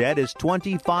loan debt is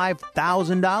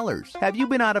 $25,000. Have you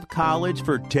been out of college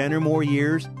for 10 or more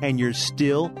years and you're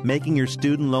still making your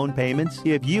student loan payments?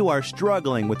 If you are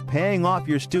struggling with paying off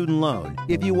your student loan,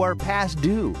 if you are past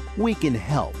due, we can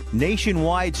help.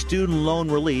 Nationwide Student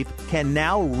Loan Relief can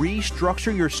now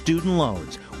restructure your student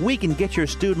loans. We can get your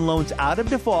student loans out of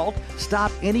default,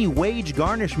 stop any wage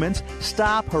garnishments,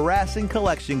 stop harassing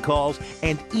collection calls,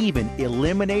 and even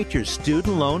eliminate your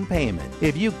student loan payment.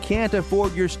 If you can't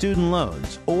afford your student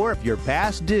loans, or if you're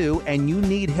past due and you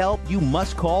need help, you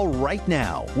must call right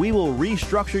now. We will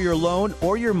restructure your loan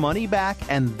or your money back,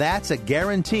 and that's a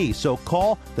guarantee. So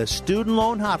call the Student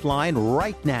Loan Hotline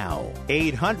right now.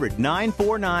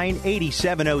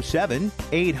 800-949-8707.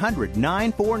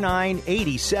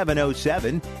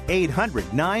 800-949-8707.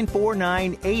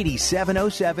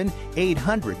 800-949-8707.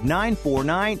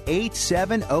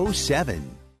 800-949-8707.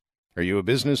 Are you a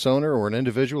business owner or an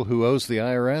individual who owes the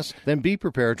IRS? Then be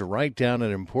prepared to write down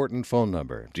an important phone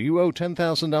number. Do you owe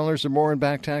 $10,000 or more in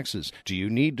back taxes? Do you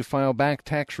need to file back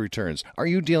tax returns? Are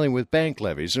you dealing with bank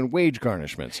levies and wage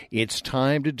garnishments? It's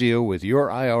time to deal with your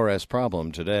IRS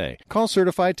problem today. Call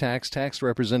Certified Tax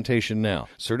Representation now.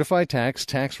 Certified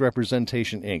Tax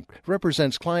Representation, Inc.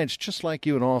 represents clients just like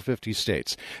you in all 50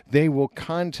 states. They will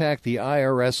contact the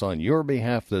IRS on your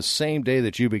behalf the same day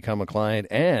that you become a client,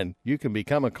 and you can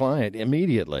become a client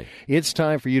immediately. It's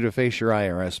time for you to face your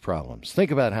IRS problems.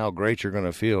 Think about how great you're going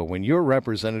to feel when you're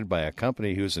represented by a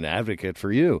company who's an advocate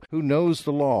for you, who knows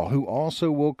the law, who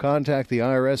also will contact the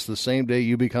IRS the same day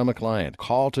you become a client.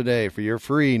 Call today for your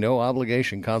free,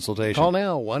 no-obligation consultation. Call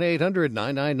now,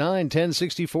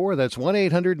 1-800-999-1064. That's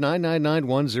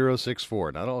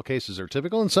 1-800-999-1064. Not all cases are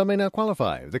typical, and some may not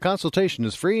qualify. The consultation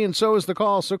is free, and so is the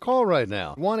call, so call right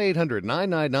now.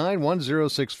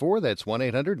 1-800-999-1064. That's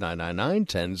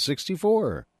 1-800-999-1064.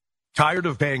 Tired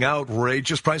of paying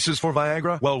outrageous prices for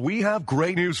Viagra? Well, we have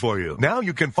great news for you. Now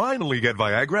you can finally get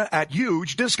Viagra at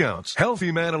huge discounts.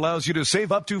 Healthy Man allows you to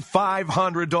save up to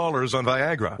 $500 on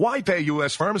Viagra. Why pay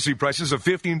U.S. pharmacy prices of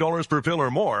 $15 per pill or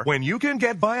more when you can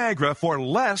get Viagra for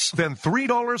less than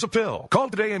 $3 a pill? Call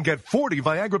today and get 40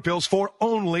 Viagra pills for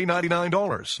only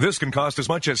 $99. This can cost as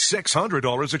much as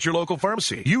 $600 at your local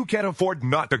pharmacy. You can't afford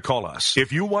not to call us.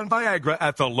 If you want Viagra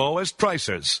at the lowest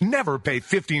prices, never pay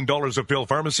 $15 a pill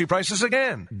pharmacy prices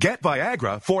again. Get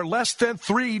Viagra for less than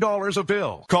 $3 a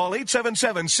pill. Call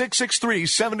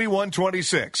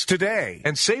 877-663-7126 today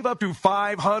and save up to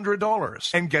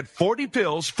 $500 and get 40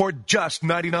 pills for just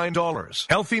 $99.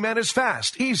 Healthy Man is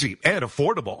fast, easy, and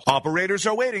affordable. Operators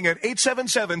are waiting at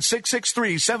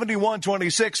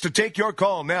 877-663-7126 to take your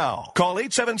call now. Call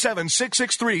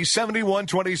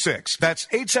 877-663-7126. That's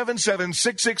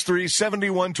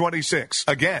 877-663-7126.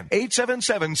 Again,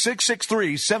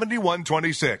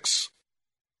 877-663-7126.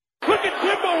 Look at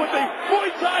Jimbo with the Muay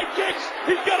Thai kicks.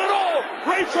 He's got it all.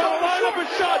 Ray's trying to line up a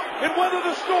shot and weather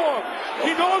the storm.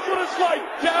 He knows what it's like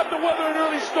to have to weather an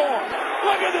early storm.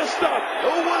 Look at this stuff.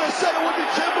 Oh, what a second with the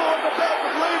Jimbo on the back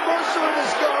with Ray Mercer in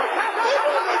his guard.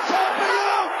 Over the top it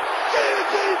out.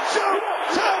 Guillotine choke.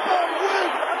 Tap out win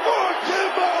for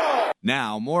Jimbo.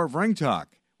 Now, more of Ring Talk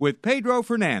with Pedro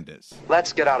Fernandez.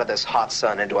 Let's get out of this hot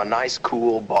sun into a nice,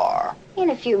 cool bar. In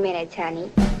a few minutes, honey.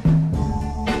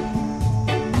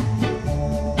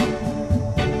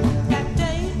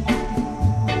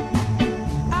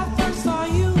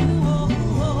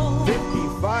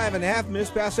 55 5.5 minutes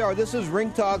past the hour. This is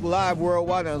Ring Talk live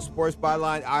worldwide on Sports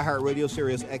Byline, iHeartRadio,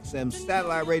 Sirius XM,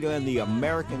 Satellite Radio, and the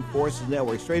American Forces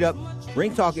Network. Straight up,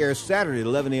 Ring Talk airs Saturday at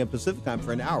 11 a.m. Pacific time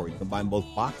for an hour. We combine both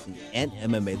boxing and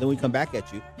MMA. Then we come back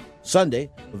at you Sunday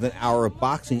with an hour of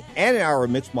boxing and an hour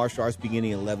of mixed martial arts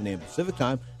beginning at 11 a.m. Pacific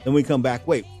time. Then we come back,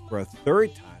 for a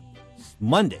third time,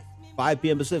 Monday, 5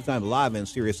 p.m. Pacific time, live on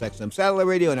Sirius XM Satellite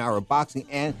Radio, an hour of boxing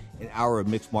and an hour of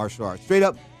mixed martial arts. Straight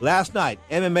up, last night,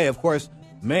 MMA, of course,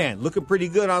 man, looking pretty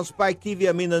good on Spike TV.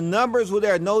 I mean, the numbers were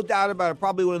there, no doubt about it.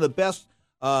 Probably one of the best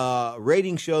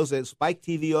rating shows that Spike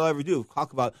TV will ever do.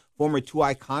 Talk about former two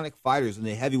iconic fighters in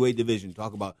the heavyweight division.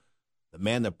 Talk about the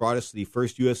man that brought us to the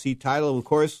first UFC title, of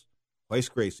course, Royce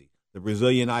Gracie, the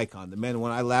Brazilian icon. The man,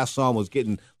 when I last saw him, was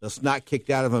getting the snot kicked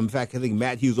out of him. In fact, I think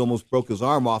Matt Hughes almost broke his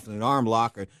arm off in an arm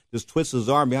lock, or just twisted his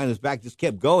arm behind his back, just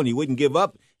kept going. He wouldn't give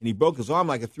up, and he broke his arm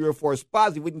like 3 or 4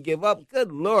 spots. He wouldn't give up.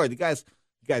 Good Lord, the guy's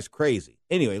crazy.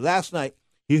 Anyway, last night,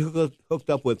 he hooked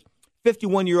up with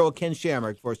 51-year-old Ken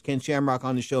Shamrock. Of course, Ken Shamrock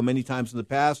on the show many times in the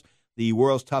past, the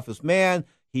world's toughest man.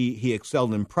 He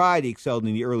excelled in Pride. He excelled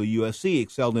in the early UFC. He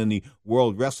excelled in the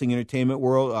World Wrestling Entertainment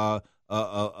world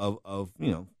of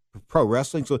pro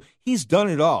wrestling. So he's done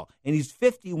it all. And he's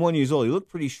 51 years old. He looked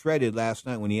pretty shredded last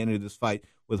night when he entered this fight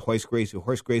with Royce Gracie.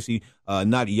 Royce Gracie,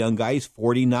 not a young guy. He's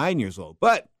 49 years old.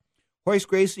 But Royce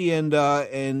Gracie and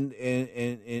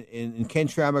Ken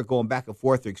Shamrock going back and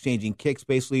forth. They're exchanging kicks.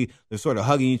 Basically, they're sort of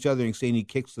hugging each other and exchanging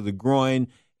kicks to the groin.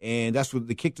 And that's what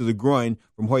the kick to the groin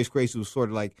from Royce Gracie was sort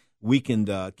of like weakened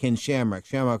Ken Shamrock.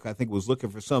 Shamrock, I think, was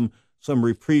looking for some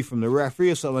reprieve from the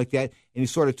referee or something like that. And he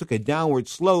sort of took a downward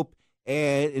slope.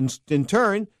 And in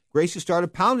turn, Gracie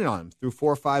started pounding on him through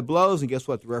 4 or 5 blows. And guess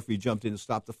what? The referee jumped in to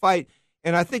stop the fight.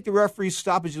 And I think the referee's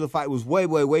stoppage of the fight was way,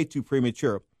 way, way too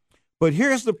premature. But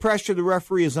here's the pressure the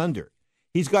referee is under.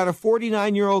 He's got a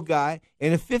 49-year-old guy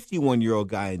and a 51-year-old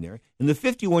guy in there. And the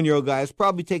 51-year-old guy is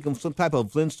probably taking some type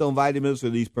of Flintstone vitamins or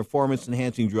these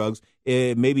performance-enhancing drugs.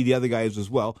 Maybe the other guy is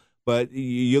as well. But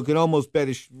you can almost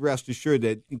rest assured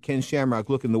that Ken Shamrock,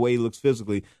 looking the way he looks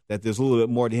physically, that there's a little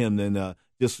bit more to him than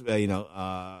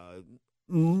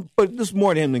but there's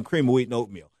more to him than cream of wheat and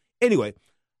oatmeal. Anyway,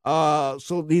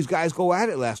 so these guys go at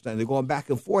it last night. They're going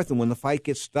back and forth, and when the fight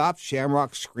gets stopped,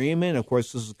 Shamrock's screaming. Of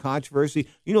course, this is controversy.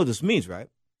 You know what this means, right?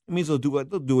 It means they'll do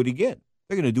it again.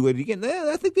 They're going to do it again.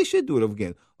 I think they should do it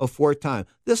again, a 4th time.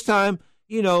 This time,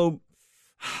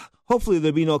 hopefully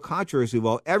there'll be no controversy.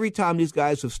 Well, every time these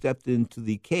guys have stepped into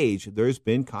the cage, there's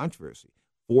been controversy.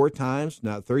 4 times,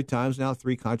 now 3 times now,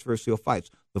 3 controversial fights.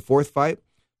 The 4th fight,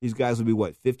 these guys will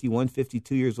be, 51,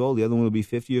 52 years old. The other one will be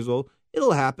 50 years old.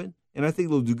 It'll happen, and I think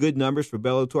it'll do good numbers for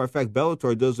Bellator. In fact,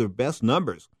 Bellator does their best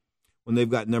numbers when they've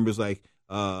got numbers like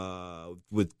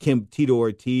with Tito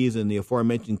Ortiz and the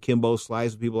aforementioned Kimbo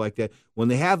Slice and people like that. When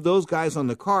they have those guys on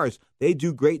the cards, they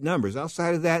do great numbers.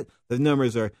 Outside of that, the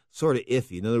numbers are sort of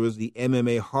iffy. In other words, the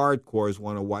MMA hardcores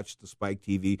want to watch the Spike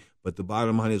TV, but the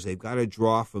bottom line is they've got to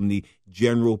draw from the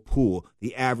general pool,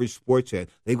 the average sports fan.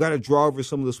 They've got to draw over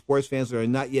some of the sports fans that are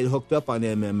not yet hooked up on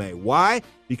MMA. Why?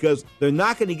 Because they're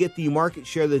not going to get the market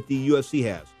share that the UFC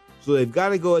has. So they've got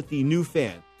to go at the new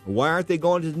fan. Why aren't they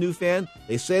going to the new fan?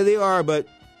 They say they are, but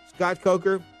Scott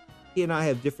Coker, he and I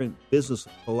have different business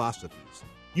philosophies.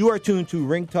 You are tuned to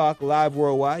Ring Talk Live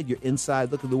Worldwide, your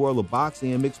inside look at the world of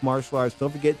boxing and mixed martial arts. Don't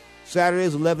forget,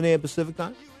 Saturdays, 11 a.m. Pacific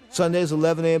time. Sundays,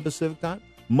 11 a.m. Pacific time.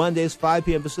 Mondays, 5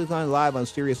 p.m. Pacific time, live on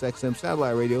Sirius XM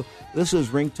Satellite Radio. This is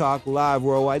Ring Talk Live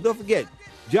Worldwide. Don't forget,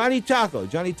 Johnny Taco.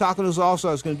 Johnny Taco is also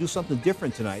going to do something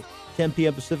different tonight, 10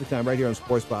 p.m. Pacific time, right here on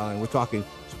Sports Byline. We're talking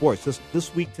sports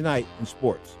this week tonight in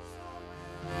sports.